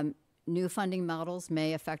 New funding models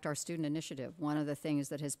may affect our student initiative. One of the things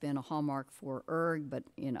that has been a hallmark for ERG, but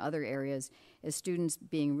in other areas, is students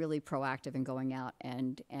being really proactive in going out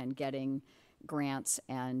and getting grants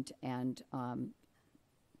and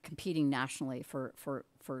competing nationally for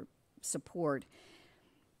support.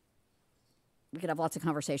 We could have lots of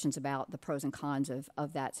conversations about the pros and cons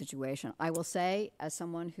of that situation. I will say, as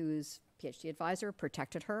someone whose PhD advisor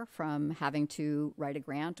protected her from having to write a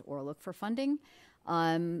grant or look for funding,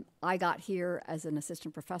 I got here as an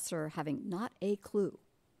assistant professor having not a clue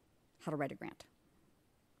how to write a grant,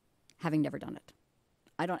 having never done it.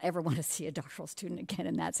 I don't ever want to see a doctoral student again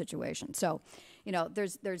in that situation. So,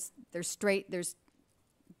 there's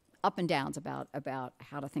up and downs about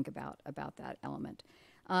how to think about that element.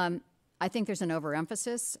 I think there's an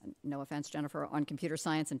overemphasis, no offense, Jennifer, on computer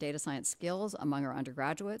science and data science skills among our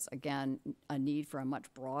undergraduates. Again, a need for a much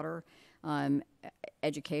broader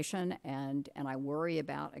education, and I worry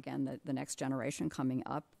about, again, the next generation coming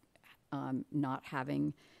up not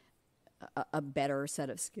having a better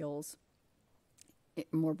set of skills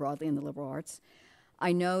more broadly in the liberal arts.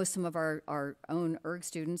 I know some of our own ERG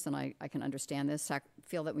students, and I can understand this,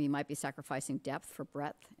 feel that we might be sacrificing depth for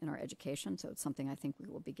breadth in our education, so it's something I think we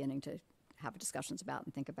will be beginning to have discussions about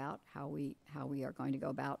and think about how we are going to go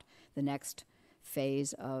about the next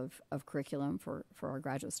phase of curriculum for our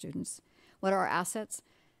graduate students. What are our assets?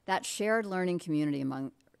 That shared learning community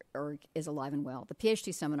among ERG is alive and well. The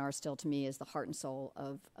PhD seminar still, to me, is the heart and soul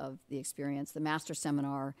of the experience. The master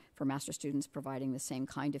seminar for master students providing the same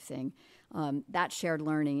kind of thing. That shared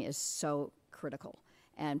learning is so critical,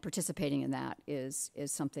 and participating in that is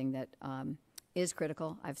something that is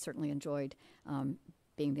critical. I've certainly enjoyed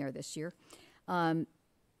being there this year.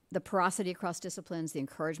 The porosity across disciplines, the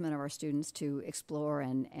encouragement of our students to explore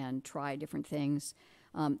and try different things,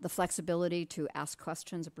 the flexibility to ask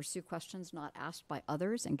questions and pursue questions not asked by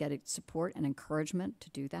others and get support and encouragement to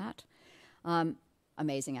do that.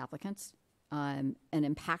 Amazing applicants, an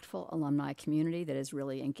impactful alumni community that is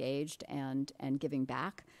really engaged and giving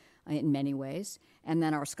back in many ways, and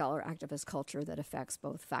then our scholar activist culture that affects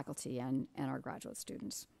both faculty and our graduate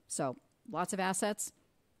students. So lots of assets,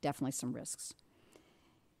 definitely some risks.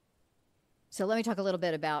 So let me talk a little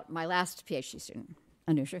bit about my last PhD student,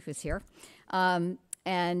 Anusha, who's here, and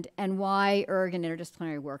why ERG and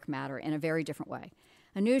interdisciplinary work matter in a very different way.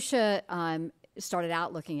 Anusha started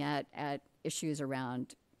out looking at issues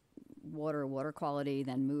around water quality,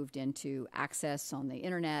 then moved into access on the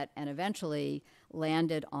internet, and eventually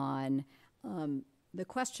landed on the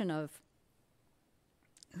question of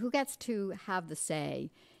who gets to have the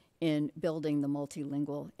say in building the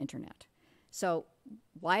multilingual internet. So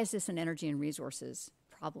why is this an energy and resources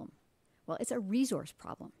problem? Well, it's a resource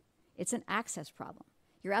problem. It's an access problem.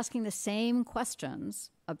 You're asking the same questions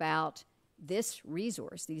about this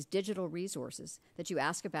resource, these digital resources, that you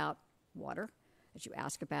ask about water, that you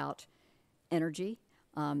ask about energy,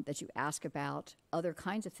 that you ask about other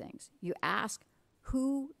kinds of things. You ask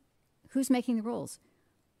who's making the rules?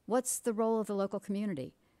 What's the role of the local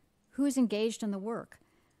community? Who's engaged in the work?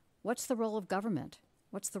 What's the role of government?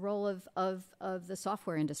 What's the role of the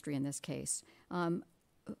software industry in this case?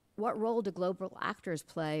 What role do global actors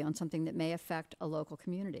play on something that may affect a local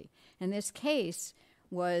community? And this case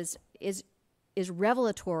is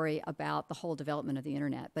revelatory about the whole development of the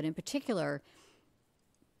internet, but in particular,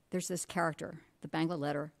 there's this character, the Bangla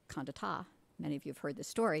letter Khandata. Many of you have heard this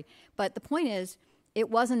story, but the point is, it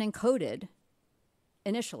wasn't encoded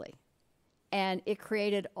initially. And it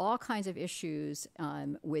created all kinds of issues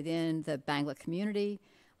within the Bangla community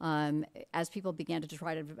as people began to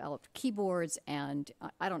try to develop keyboards, and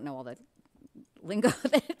I don't know all the lingo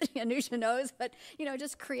that Anusha knows, but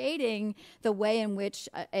just creating the way in which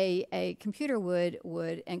a computer would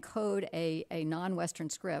encode a non-Western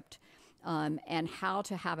script and how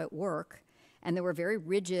to have it work. And there were very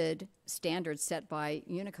rigid standards set by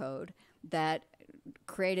Unicode that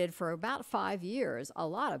created for about 5 years a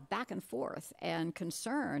lot of back and forth and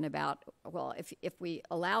concern about, well, if we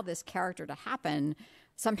allow this character to happen,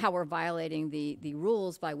 somehow we're violating the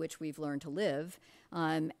rules by which we've learned to live.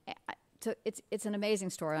 So it's an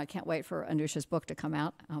amazing story. I can't wait for Anusha's book to come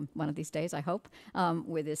out one of these days, I hope,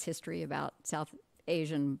 with this history about South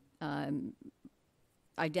Asian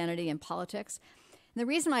identity and politics. And the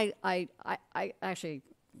reason I actually,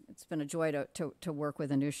 it's been a joy to work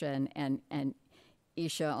with Anusha and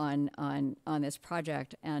Isha on this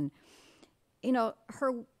project. And,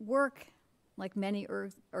 her work, like many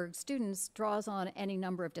ERG students, draws on any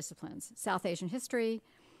number of disciplines: South Asian history,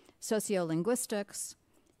 sociolinguistics,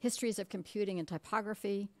 histories of computing and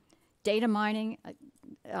typography, Data mining,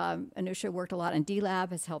 Anusha worked a lot, and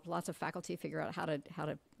D-Lab has helped lots of faculty figure out how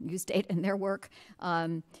to use data in their work.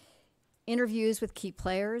 Interviews with key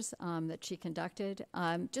players that she conducted.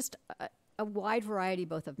 Just a wide variety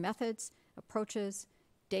both of methods, approaches,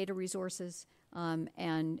 data resources,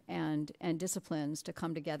 and disciplines to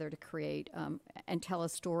come together to create and tell a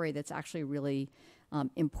story that's actually really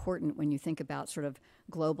important when you think about sort of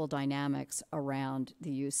global dynamics around the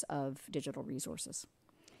use of digital resources.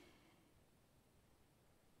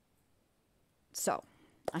 So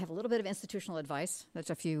I have a little bit of institutional advice. That's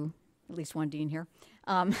at least one dean here.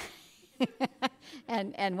 And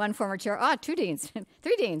one former chair, 2 deans,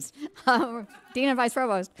 3 deans, dean and vice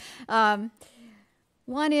provost.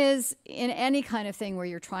 One is, in any kind of thing where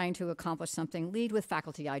you're trying to accomplish something, lead with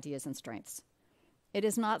faculty ideas and strengths. It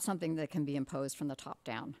is not something that can be imposed from the top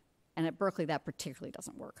down. And at Berkeley, that particularly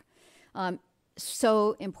doesn't work.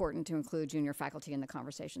 So important to include junior faculty in the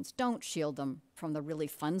conversations. Don't shield them from the really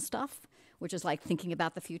fun stuff, which is like thinking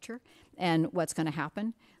about the future and what's going to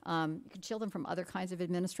happen. You can shield them from other kinds of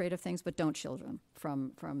administrative things, but don't shield them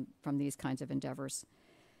from these kinds of endeavors.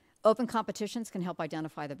 Open competitions can help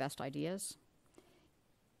identify the best ideas.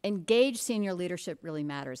 Engage senior leadership really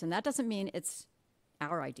matters, and that doesn't mean it's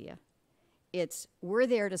our idea. It's we're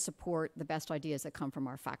there to support the best ideas that come from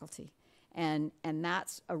our faculty, and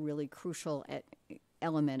that's a really crucial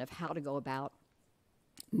element of how to go about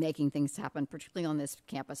making things happen, particularly on this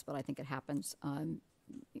campus, but I think it happens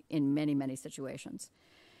in many, many situations.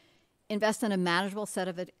 Invest in a manageable set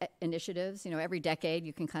of initiatives. You know, every decade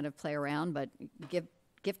you can kind of play around, but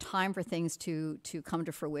give time for things to come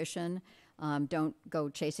to fruition. Don't go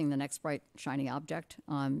chasing the next bright, shiny object.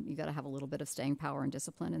 You got to have a little bit of staying power and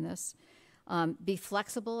discipline in this. Be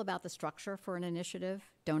flexible about the structure for an initiative.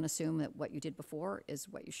 Don't assume that what you did before is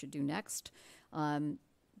what you should do next.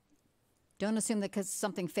 Don't assume that because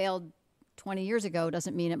something failed 20 years ago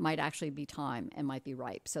doesn't mean it might actually be time and might be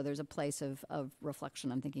ripe. So there's a place of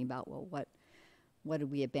reflection. I'm thinking about, well, what did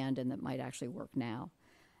we abandon that might actually work now?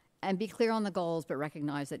 And be clear on the goals, but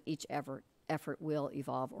recognize that each effort will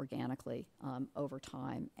evolve organically over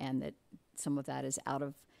time, and that some of that is out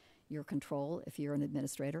of your control if you're an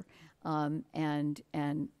administrator. And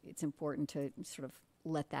it's important to sort of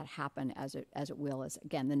let that happen as it will, as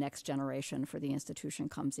again the next generation for the institution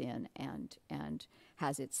comes in and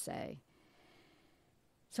has its say.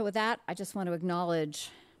 So with that, I just want to acknowledge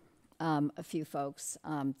a few folks,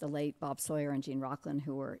 the late Bob Sawyer and Jean Rockland,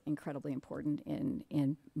 who were incredibly important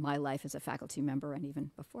in my life as a faculty member, and even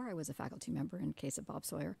before I was a faculty member in case of Bob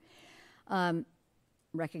Sawyer.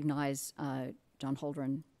 Recognize John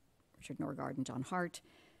Holdren, Richard Norgard, and John Hart,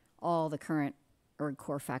 all the current ERG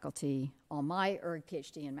core faculty, all my ERG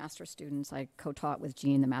PhD and master's students. I co-taught with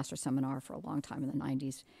Jean the master seminar for a long time in the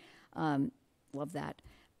 90s. Love that.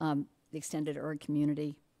 The extended ERG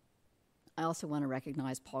community. I also want to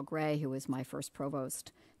recognize Paul Gray, who was my first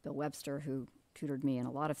provost, Bill Webster, who tutored me in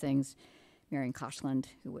a lot of things, Catherine Koshland,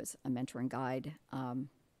 who was a mentor and guide,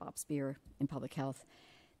 Bob Spear in public health.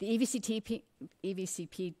 The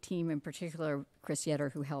EVCP team, in particular, Chris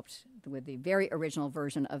Yetter, who helped with the very original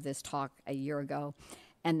version of this talk a year ago.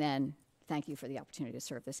 And then thank you for the opportunity to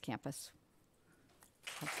serve this campus.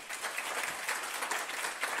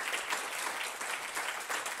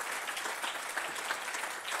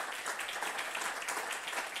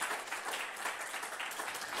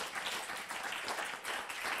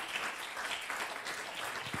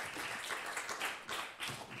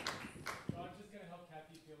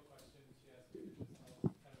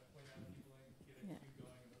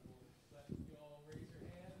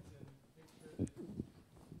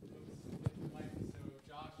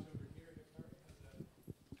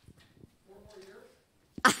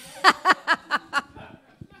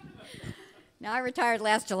 Now, I retired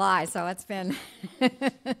last July, so it's been...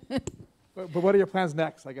 But what are your plans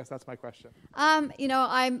next? I guess that's my question. You know,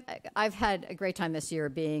 I've had a great time this year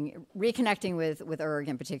reconnecting with ERG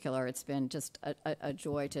in particular. It's been just a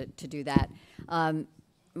joy to do that.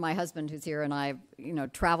 My husband, who's here, and I, you know,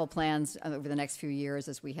 travel plans over the next few years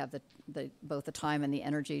as we have both the time and the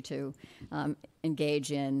energy to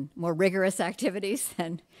engage in more rigorous activities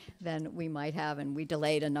than we might have, and we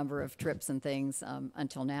delayed a number of trips and things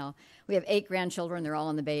until now. We have 8 grandchildren; they're all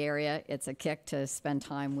in the Bay Area. It's a kick to spend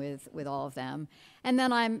time with all of them. And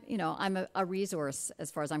then I'm a resource as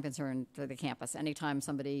far as I'm concerned for the campus. Anytime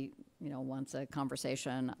somebody wants a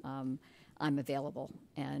conversation, I'm available,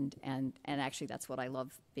 and actually that's what I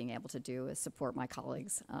love being able to do, is support my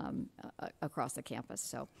colleagues across the campus.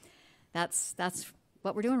 So that's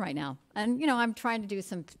what we're doing right now. And I'm trying to do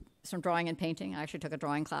some drawing and painting. I actually took a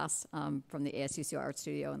drawing class from the ASUC Art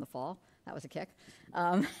Studio in the fall. That was a kick.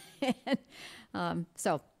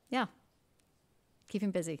 So, yeah, keep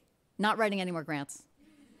him busy. Not writing any more grants.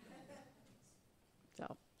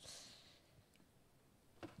 So,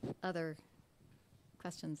 other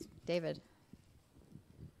questions? David?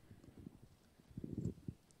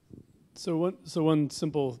 So one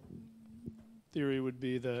simple theory would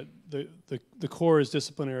be that the core is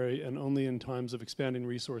disciplinary, and only in times of expanding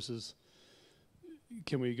resources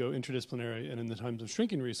can we go interdisciplinary, and in the times of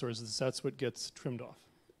shrinking resources, that's what gets trimmed off.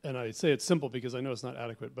 And I say it's simple because I know it's not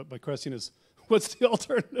adequate, but my question is, what's the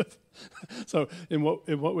alternative? So in what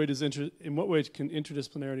way can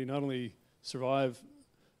interdisciplinarity not only survive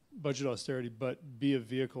budget austerity, but be a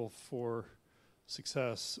vehicle for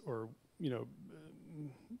success or,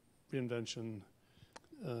 reinvention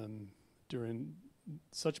during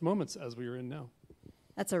such moments as we are in now?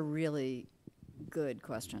 That's a really good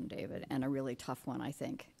question, David, and a really tough one, I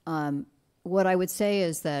think. What I would say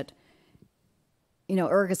is that,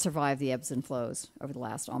 ERG has survived the ebbs and flows over the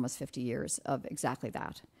last almost 50 years of exactly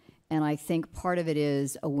that. And I think part of it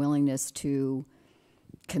is a willingness to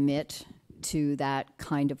commit to that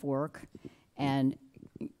kind of work and,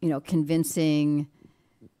 convincing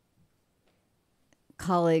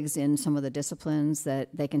colleagues in some of the disciplines that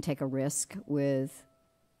they can take a risk with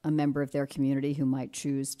a member of their community who might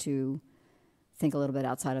choose to think a little bit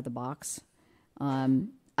outside of the box.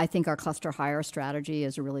 I think our cluster hire strategy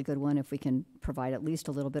is a really good one if we can provide at least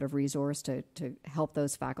a little bit of resource to help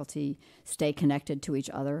those faculty stay connected to each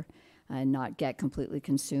other and not get completely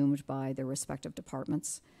consumed by their respective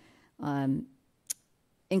departments.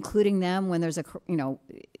 Including them when there's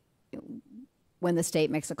when the state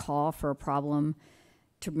makes a call for a problem,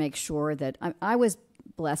 to make sure that I was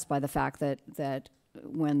blessed by the fact that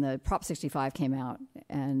when the Prop 65 came out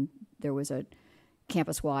and there was a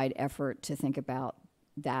campus-wide effort to think about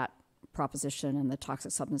that proposition and the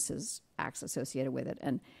Toxic Substances Acts associated with it.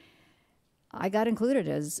 And I got included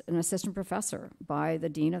as an assistant professor by the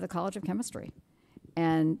dean of the College of Chemistry.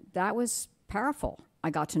 And that was powerful.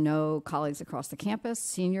 I got to know colleagues across the campus,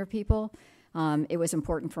 senior people. It was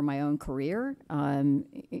important for my own career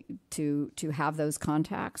to have those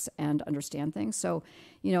contacts and understand things. So,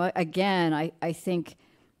 again, I think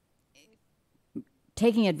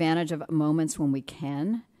taking advantage of moments when we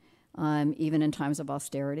can, even in times of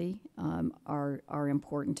austerity, are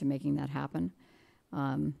important to making that happen.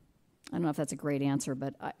 I don't know if that's a great answer,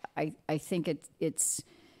 but I think it's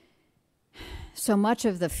so much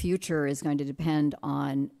of the future is going to depend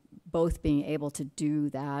on both being able to do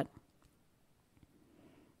that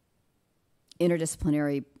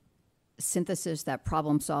interdisciplinary synthesis, that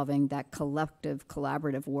problem solving, that collective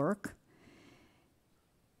collaborative work.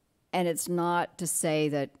 And it's not to say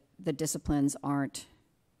that the disciplines aren't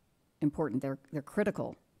important, they're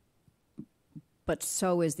critical, but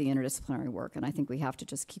so is the interdisciplinary work, and I think we have to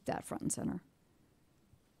just keep that front and center.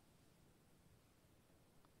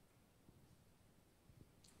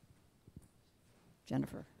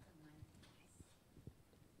 Jennifer.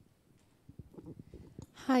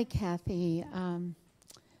 Hi, Kathy.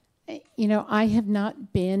 I have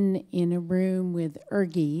not been in a room with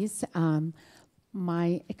ergies.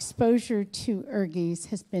 My exposure to ergies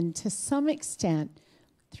has been to some extent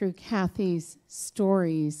through Kathy's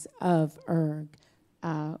stories of erg,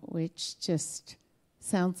 which just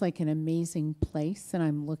sounds like an amazing place. And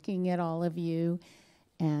I'm looking at all of you,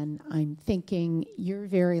 and I'm thinking you're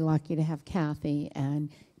very lucky to have Kathy,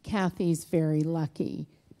 and Kathy's very lucky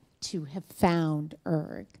to have found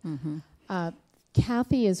erg. Mm-hmm.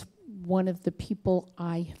 Kathy is one of the people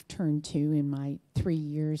I have turned to in my 3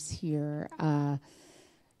 years here.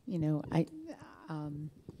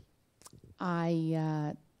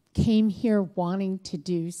 I came here wanting to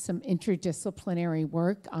do some interdisciplinary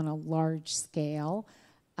work on a large scale,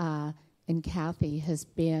 and Kathy has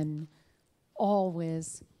been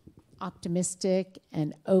always optimistic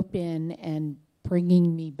and open and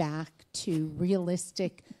bringing me back to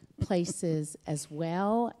realistic places as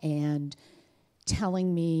well, and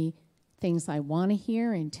telling me things I want to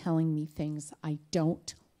hear and telling me things I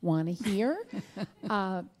don't want to hear.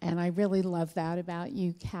 And I really love that about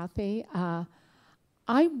you, Kathy. I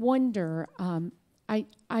wonder,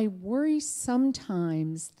 I worry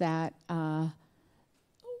sometimes that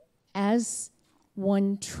as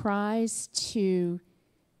one tries to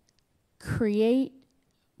create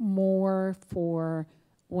more for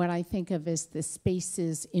what I think of as the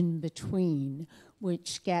spaces in between,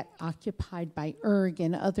 which get occupied by erg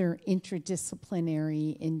and other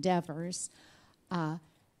interdisciplinary endeavors,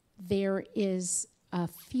 there is a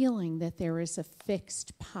feeling that there is a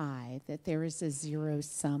fixed pie, that there is a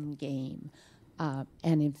zero-sum game. And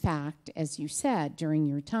in fact, as you said, during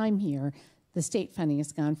your time here, the state funding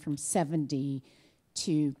has gone from 70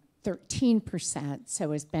 to 13%.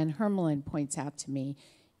 So as Ben Hermelin points out to me,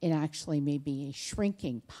 it actually may be a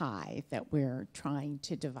shrinking pie that we're trying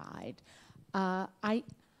to divide. I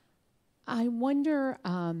wonder,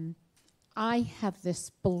 I have this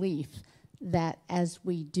belief that as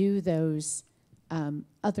we do those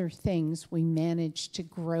other things, we manage to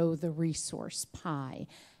grow the resource pie.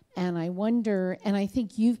 And I wonder, and I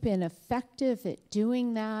think you've been effective at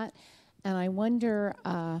doing that, and I wonder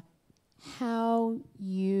how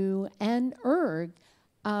you and ERG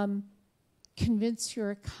convince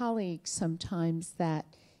your colleagues sometimes that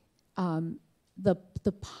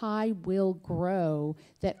the pie will grow,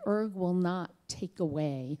 that ERG will not take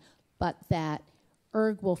away, but that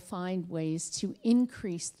ERG will find ways to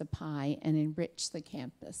increase the pie and enrich the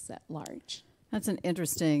campus at large. That's an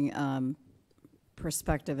interesting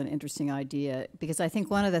perspective, an interesting idea, because I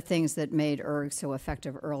think one of the things that made ERG so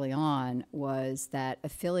effective early on was that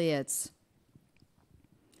affiliates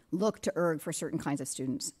looked to ERG for certain kinds of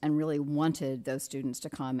students and really wanted those students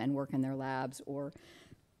to come and work in their labs or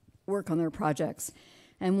work on their projects.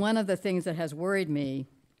 And one of the things that has worried me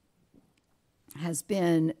has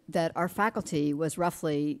been that our faculty was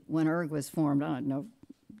roughly, when ERG was formed, I don't know,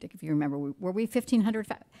 Dick, if you remember, were we 1,500?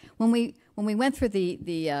 When we went through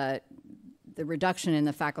the reduction in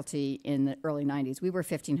the faculty in the early 90s, we were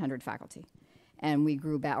 1,500 faculty. And we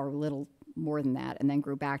grew back, or a little more than that, and then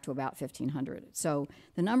grew back to about 1,500. So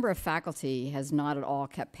the number of faculty has not at all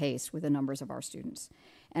kept pace with the numbers of our students.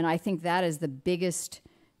 And I think that is the biggest,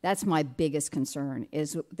 that's my biggest concern,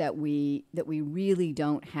 is that we really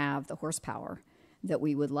don't have the horsepower that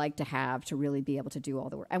we would like to have to really be able to do all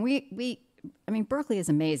the work. And I mean, Berkeley is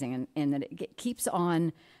amazing in that it keeps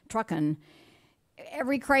on trucking.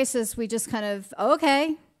 Every crisis, we just kind of,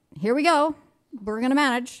 okay, here we go. We're going to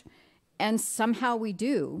manage. And somehow we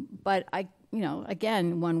do. But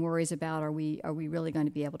again, one worries about, are we really going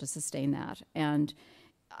to be able to sustain that? And,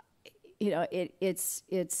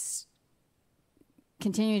 it's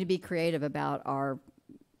continuing to be creative about our,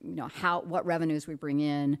 what revenues we bring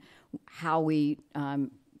in, how we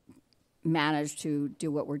manage to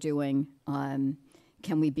do what we're doing.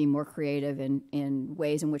 Can we be more creative in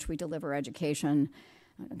ways in which we deliver education?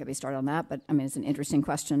 I'm not going to be started on that, but I mean, it's an interesting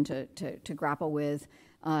question to grapple with.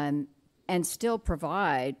 And still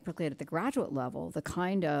provide, particularly at the graduate level, the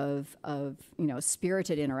kind of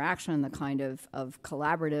spirited interaction, the kind of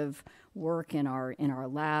collaborative work in our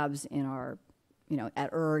labs, in our, at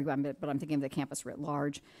ERG, but I'm thinking of the campus writ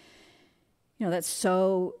large. That's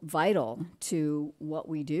so vital to what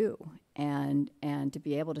we do, and to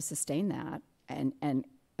be able to sustain that and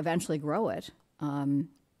eventually grow it. I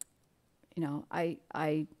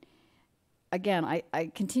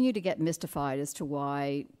continue to get mystified as to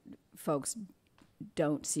why folks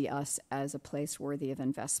don't see us as a place worthy of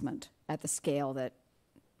investment at the scale that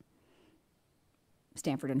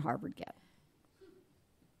Stanford and Harvard get.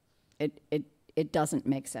 It doesn't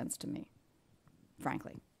make sense to me,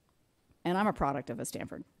 frankly. And I'm a product of a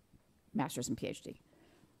Stanford master's and PhD.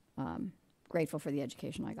 Grateful for the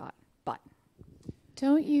education I got, but.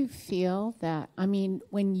 Don't you feel that, I mean,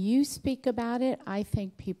 when you speak about it, I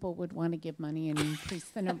think people would want to give money and increase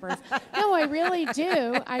the numbers. No, I really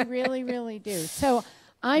do. I really, really do. So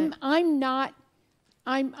I'm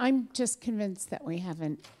just convinced that we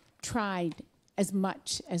haven't tried as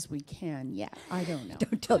much as we can yet. I don't know.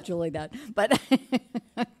 Don't tell Julie that. But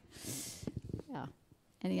yeah.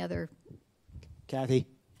 Any other? Kathy?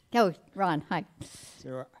 Oh, Ron, hi.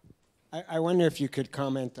 So I wonder if you could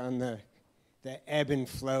comment on the ebb and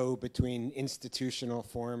flow between institutional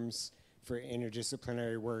forms for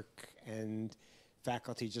interdisciplinary work and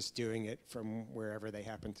faculty just doing it from wherever they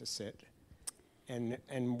happen to sit, and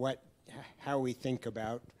how we think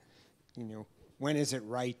about, when is it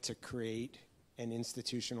right to create an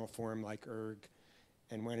institutional form like ERG,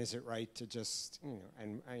 and when is it right to just,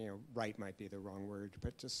 right might be the wrong word,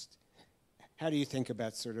 but just how do you think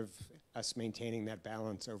about sort of us maintaining that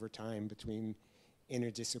balance over time between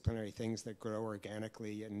interdisciplinary things that grow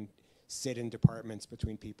organically and sit in departments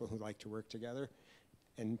between people who like to work together,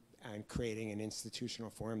 and creating an institutional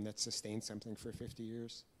form that sustains something for 50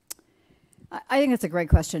 years? I think that's a great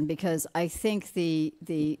question, because I think the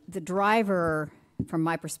driver, from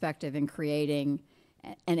my perspective, in creating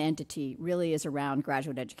an entity really is around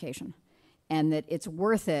graduate education, and that it's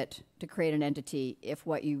worth it to create an entity if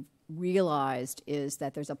what you've realized is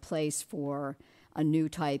that there's a place for a new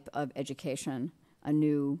type of education, a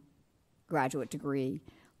new graduate degree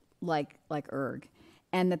like ERG.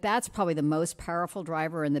 And that's probably the most powerful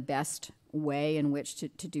driver and the best way in which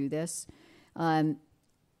to do this. When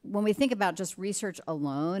we think about just research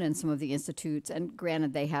alone and some of the institutes, and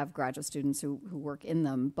granted they have graduate students who work in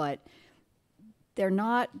them, but they're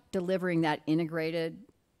not delivering that integrated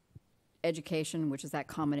education, which is that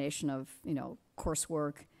combination of,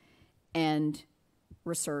 coursework and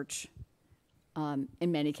research,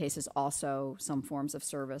 in many cases also some forms of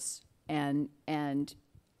service, and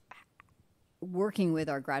working with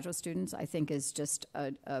our graduate students, I think, is just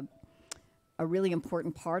a really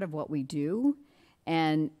important part of what we do,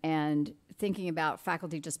 and thinking about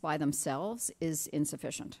faculty just by themselves is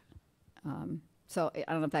insufficient. So I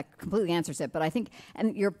don't know if that completely answers it, but I think,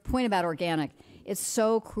 and your point about organic, it's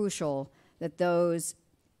so crucial that those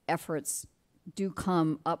efforts do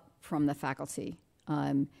come up from the faculty.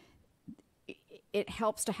 It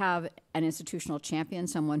helps to have an institutional champion,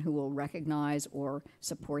 someone who will recognize or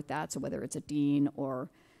support that. So whether it's a dean or,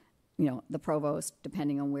 the provost,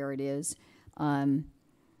 depending on where it is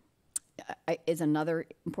another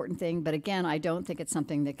important thing. But again, I don't think it's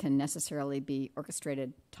something that can necessarily be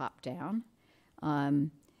orchestrated top down. I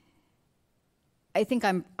think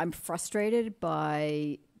I'm frustrated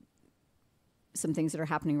by some things that are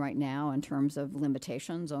happening right now in terms of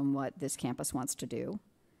limitations on what this campus wants to do.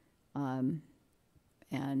 And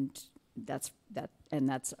that's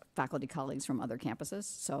faculty colleagues from other campuses.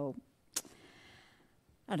 So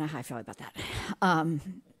I don't know how I feel about that.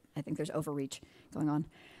 I think there's overreach going on.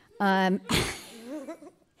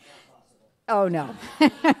 Oh no.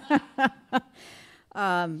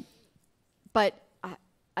 But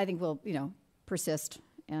I think we'll, persist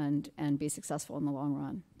and be successful in the long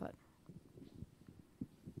run. But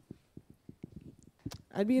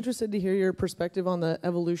I'd be interested to hear your perspective on the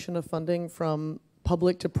evolution of funding from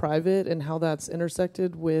public to private and how that's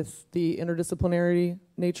intersected with the interdisciplinary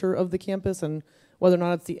nature of the campus, and whether or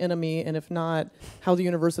not it's the enemy, and if not, how the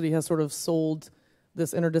university has sort of sold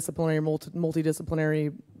this interdisciplinary,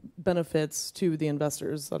 multidisciplinary benefits to the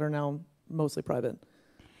investors that are now mostly private.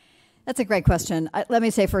 That's a great question. Let me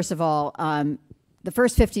say, first of all, the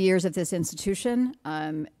first 50 years of this institution,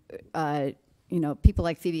 people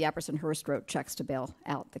like Phoebe Apperson-Hurst wrote checks to bail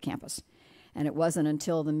out the campus. And it wasn't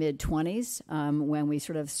until the mid-20s when we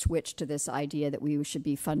sort of switched to this idea that we should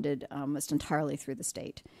be funded almost entirely through the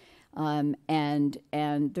state. And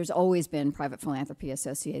there's always been private philanthropy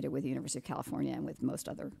associated with the University of California and with most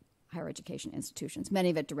other higher education institutions, many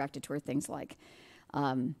of it directed toward things like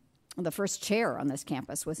the first chair on this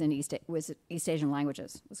campus was in East Asian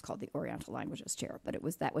languages. It was called the Oriental Languages Chair, but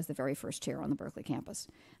that was the very first chair on the Berkeley campus,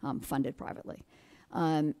 funded privately.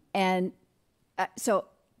 So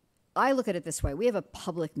I look at it this way. We have a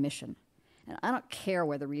public mission, and I don't care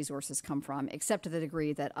where the resources come from, except to the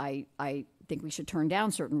degree that I think we should turn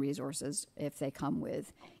down certain resources if they come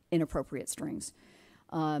with inappropriate strings.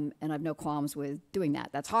 And I have no qualms with doing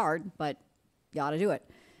that. That's hard, but you ought to do it.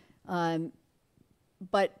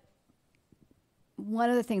 But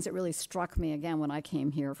one of the things that really struck me, again, when I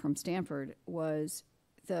came here from Stanford was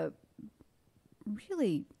the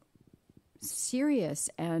really serious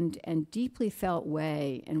and deeply felt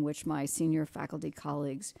way in which my senior faculty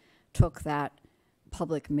colleagues took that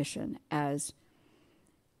public mission as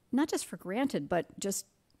not just for granted, but just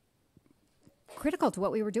critical to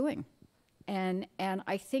what we were doing. And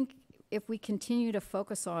I think if we continue to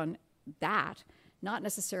focus on that, not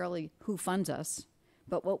necessarily who funds us,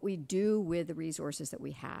 but what we do with the resources that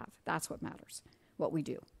we have, that's what matters, what we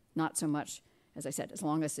do. Not so much, as I said, as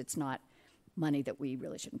long as it's not money that we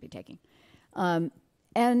really shouldn't be taking.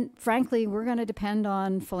 And frankly, we're going to depend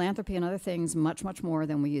on philanthropy and other things much, much more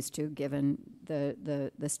than we used to, given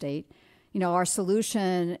the state. Our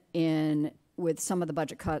solution with some of the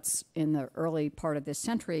budget cuts in the early part of this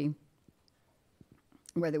century,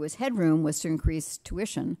 where there was headroom, was to increase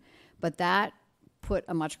tuition, but that put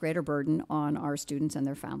a much greater burden on our students and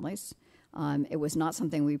their families. It was not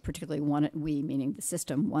something we particularly wanted, we meaning the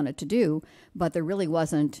system, wanted to do, but there really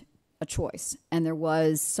wasn't a choice. And there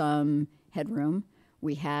was some headroom.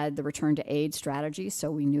 We had the return to aid strategy,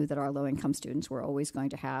 so we knew that our low-income students were always going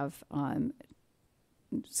to have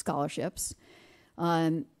scholarships.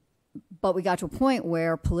 But we got to a point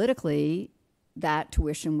where politically that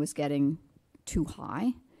tuition was getting too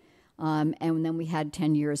high. And then we had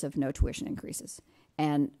 10 years of no tuition increases.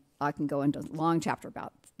 And I can go into a long chapter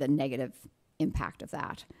about the negative impact of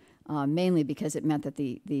that, mainly because it meant that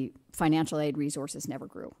the financial aid resources never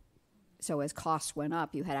grew. So as costs went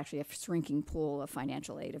up, you had actually a shrinking pool of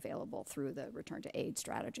financial aid available through the return to aid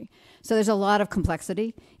strategy. So there's a lot of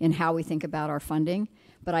complexity in how we think about our funding,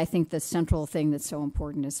 but I think the central thing that's so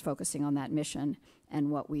important is focusing on that mission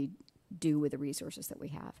and what we do with the resources that we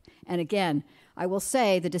have. And again, I will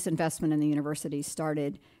say the disinvestment in the university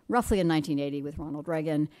started roughly in 1980 with Ronald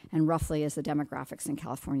Reagan, and roughly as the demographics in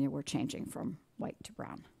California were changing from white to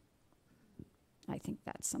brown. I think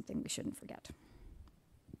that's something we shouldn't forget.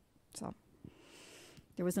 So,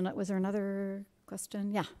 was there another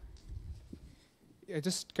question? Yeah.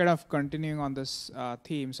 Just kind of continuing on this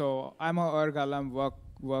theme. So I'm a ERG alum,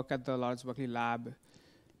 work at the Lawrence Berkeley lab.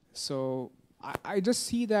 So I just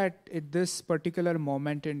see that at this particular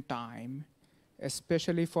moment in time,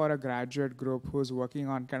 especially for a graduate group who's working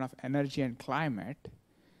on kind of energy and climate,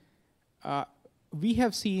 we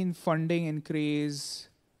have seen funding increase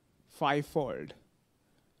fivefold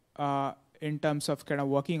in terms of kind of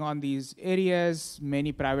working on these areas,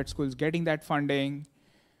 many private schools getting that funding.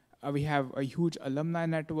 We have a huge alumni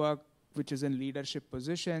network, which is in leadership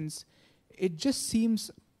positions. It just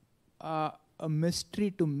seems a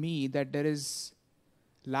mystery to me that there is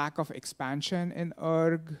lack of expansion in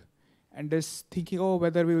ERG, and just thinking, oh,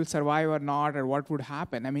 whether we will survive or not, or what would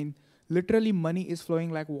happen. I mean, literally money is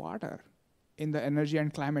flowing like water in the energy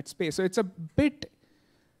and climate space. So it's a bit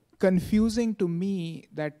confusing to me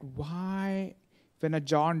that why, when a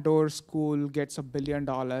John Doerr school gets $1 billion,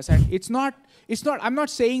 and I'm not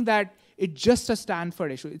saying that it's just a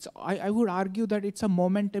Stanford issue. I would argue that it's a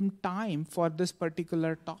momentum time for this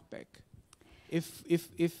particular topic.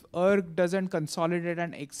 If ERG doesn't consolidate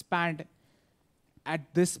and expand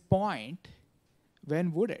at this point,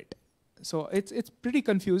 when would it? So it's pretty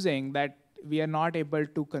confusing that we are not able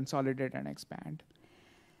to consolidate and expand.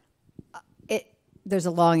 There's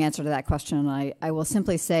a long answer to that question. I will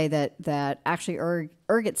simply say that actually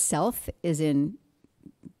ERG itself is in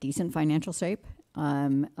decent financial shape,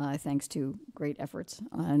 thanks to great efforts.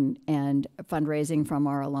 And fundraising from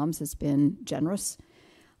our alums has been generous.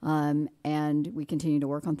 And we continue to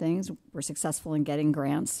work on things. We're successful in getting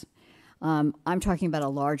grants. I'm talking about a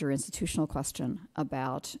larger institutional question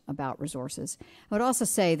about resources. I would also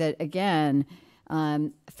say that, again,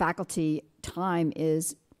 faculty time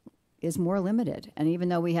is more limited. And even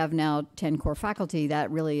though we have now 10 core faculty, that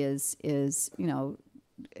really is 2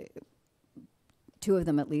 of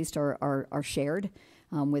them at least are shared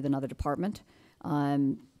with another department.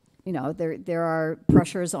 There are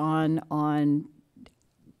pressures on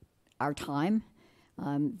our time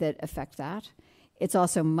that affect that. It's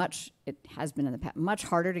also it has been in the past, much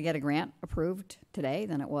harder to get a grant approved today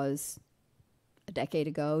than it was a decade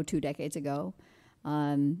ago, 2 decades ago.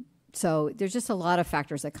 So there's just a lot of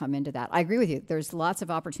factors that come into that. I agree with you. There's lots of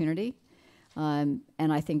opportunity, and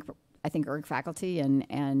I think ERG faculty and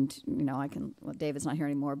David's not here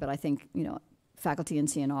anymore, but I think faculty in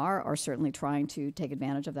CNR are certainly trying to take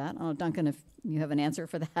advantage of that. Oh, Duncan, if you have an answer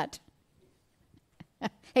for that.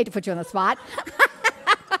 Hate to put you on the spot.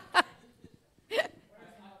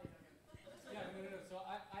 So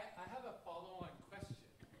I have a follow-on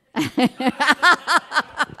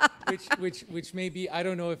question, which may be, I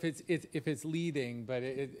don't know if it's leading, but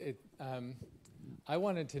I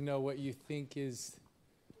wanted to know what you think is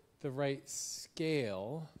the right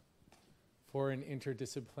scale for an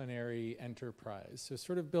interdisciplinary enterprise. So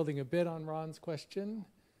sort of building a bit on Ron's question.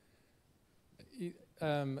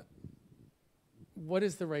 What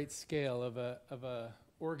is the right scale of a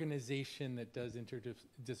organization that does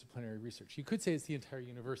interdisciplinary research? You could say it's the entire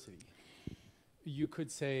university. You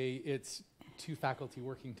could say it's 2 faculty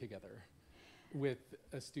working together with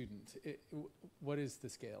a student. What is the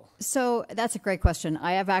scale? So that's a great question.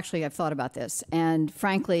 I've thought about this, and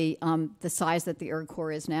frankly, the size that the ERG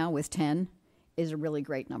core is now with 10 is a really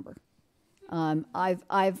great number. I've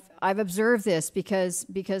observed this because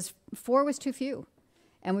 4 was too few.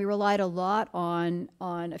 And we relied a lot on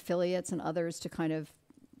affiliates and others to kind of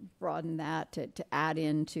broaden that, to add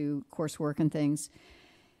into coursework and things.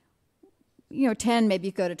 10, maybe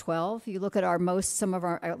you go to 12. You look at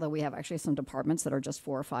although we have actually some departments that are just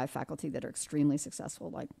 4 or 5 faculty that are extremely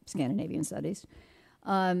successful, like Scandinavian Studies.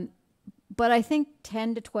 But I think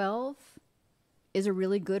 10 to 12 is a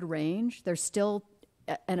really good range. There's still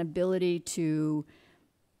an ability to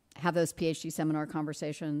have those PhD seminar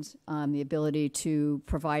conversations, the ability to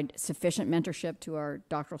provide sufficient mentorship to our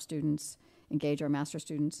doctoral students, engage our master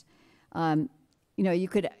students.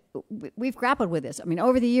 We've grappled with this. I mean,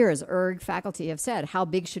 over the years, ERG faculty have said, how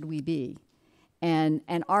big should we be? And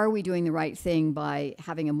are we doing the right thing by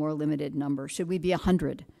having a more limited number? Should we be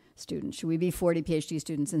 100 students? Should we be 40 PhD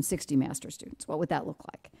students and 60 master students? What would that look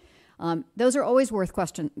like? Those are always worth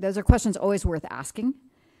questions. Those are questions always worth asking.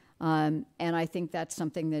 And I think that's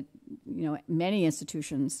something that many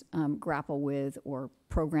institutions grapple with, or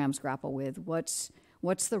programs grapple with. What's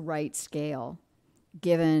the right scale,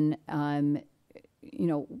 given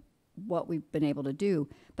what we've been able to do.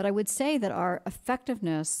 But I would say that our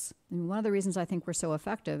effectiveness, and one of the reasons I think we're so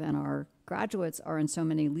effective and our graduates are in so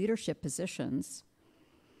many leadership positions,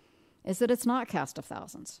 is that it's not cast of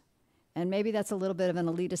thousands. And maybe that's a little bit of an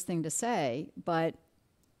elitist thing to say, but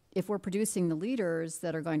if we're producing the leaders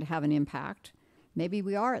that are going to have an impact, maybe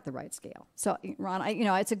we are at the right scale. So, Ron,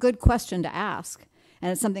 it's a good question to ask,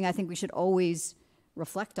 and it's something I think we should always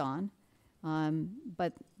reflect on.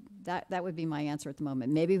 But that would be my answer at the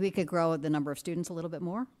moment. Maybe we could grow the number of students a little bit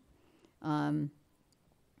more,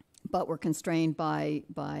 but we're constrained by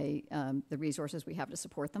the resources we have to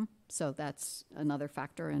support them. So that's another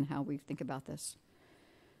factor in how we think about this.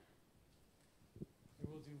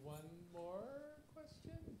 We'll do one more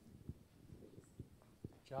question.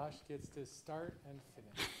 Josh gets to start and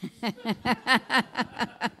finish.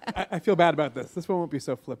 I feel bad about this. This one won't be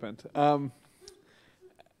so flippant.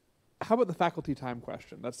 How about the faculty time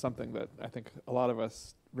question? That's something that I think a lot of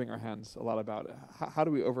us wring our hands a lot about. How do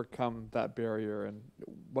we overcome that barrier, and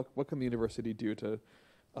what can the university do to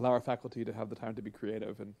allow our faculty to have the time to be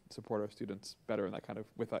creative and support our students better in that kind of,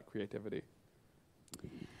 with that creativity?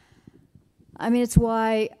 I mean, it's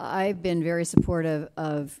why I've been very supportive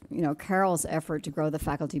of, Carol's effort to grow the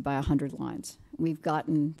faculty by 100 lines. We've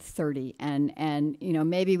gotten 30, and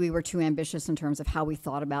maybe we were too ambitious in terms of how we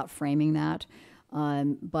thought about framing that,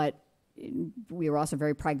 but we were also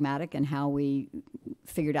very pragmatic in how we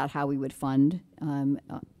figured out how we would fund,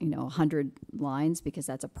 100 lines, because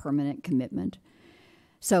that's a permanent commitment.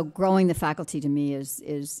 So growing the faculty to me is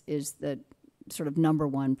the sort of number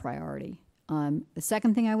one priority. The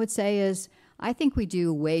second thing I would say is I think we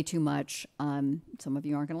do way too much, some of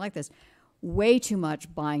you aren't going to like this, way too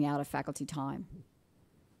much buying out of faculty time.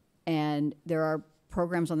 And there are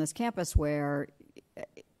programs on this campus where,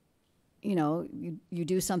 you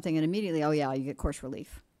do something and immediately, oh yeah, you get course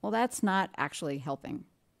relief. Well, that's not actually helping.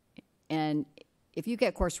 And if you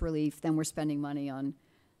get course relief, then we're spending money on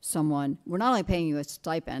someone. We're not only paying you a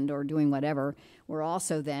stipend or doing whatever, we're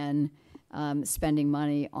also then spending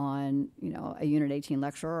money on, a Unit 18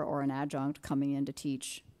 lecturer or an adjunct coming in to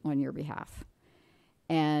teach on your behalf.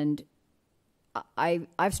 And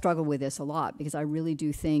I've struggled with this a lot, because I really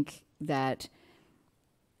do think that,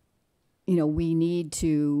 we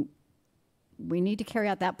need to carry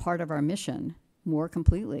out that part of our mission more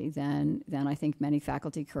completely than I think many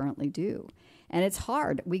faculty currently do. And it's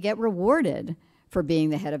hard. We get rewarded for being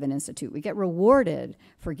the head of an institute. We get rewarded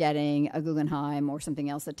for getting a Guggenheim or something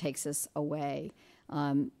else that takes us away.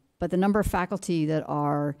 But the number of faculty that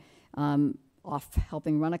are off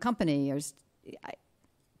helping run a company,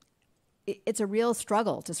 it's a real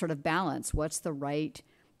struggle to sort of balance what's the right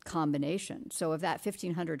combination. So of that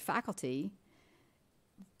 1,500 faculty,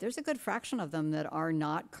 there's a good fraction of them that are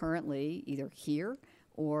not currently either here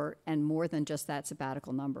and more than just that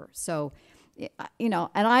sabbatical number. So, and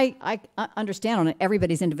I understand on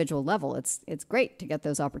everybody's individual level, it's great to get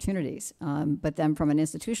those opportunities. But then from an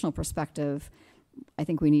institutional perspective, I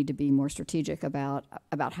think we need to be more strategic about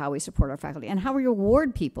how we support our faculty and how we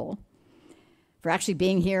reward people for actually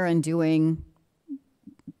being here and doing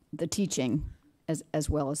the teaching as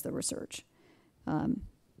well as the research.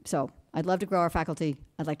 So I'd love to grow our faculty.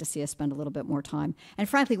 I'd like to see us spend a little bit more time. And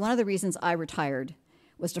frankly, one of the reasons I retired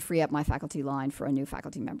was to free up my faculty line for a new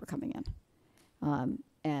faculty member coming in.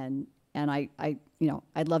 And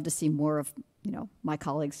I'd love to see more of, my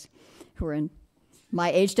colleagues who are in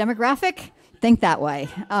my age demographic think that way,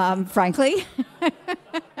 frankly.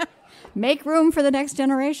 Make room for the next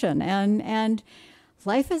generation. And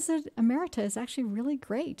life as an emerita is actually really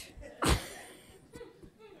great.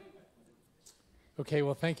 Okay,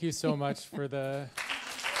 well, thank you so much for the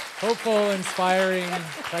hopeful, inspiring,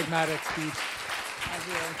 pragmatic speech. Thank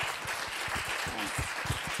you. Thanks.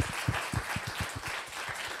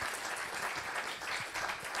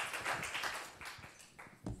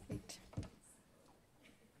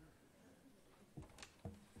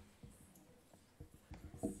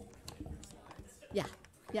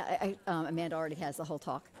 Yeah. Amanda already has the whole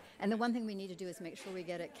talk. And the one thing we need to do is make sure we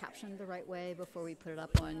get it captioned the right way before we put it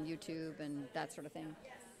up on YouTube and that sort of thing.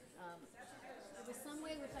 There was some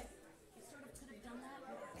way which I sort of could have done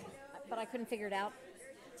that, but I couldn't figure it out.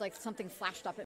 It's like something flashed up at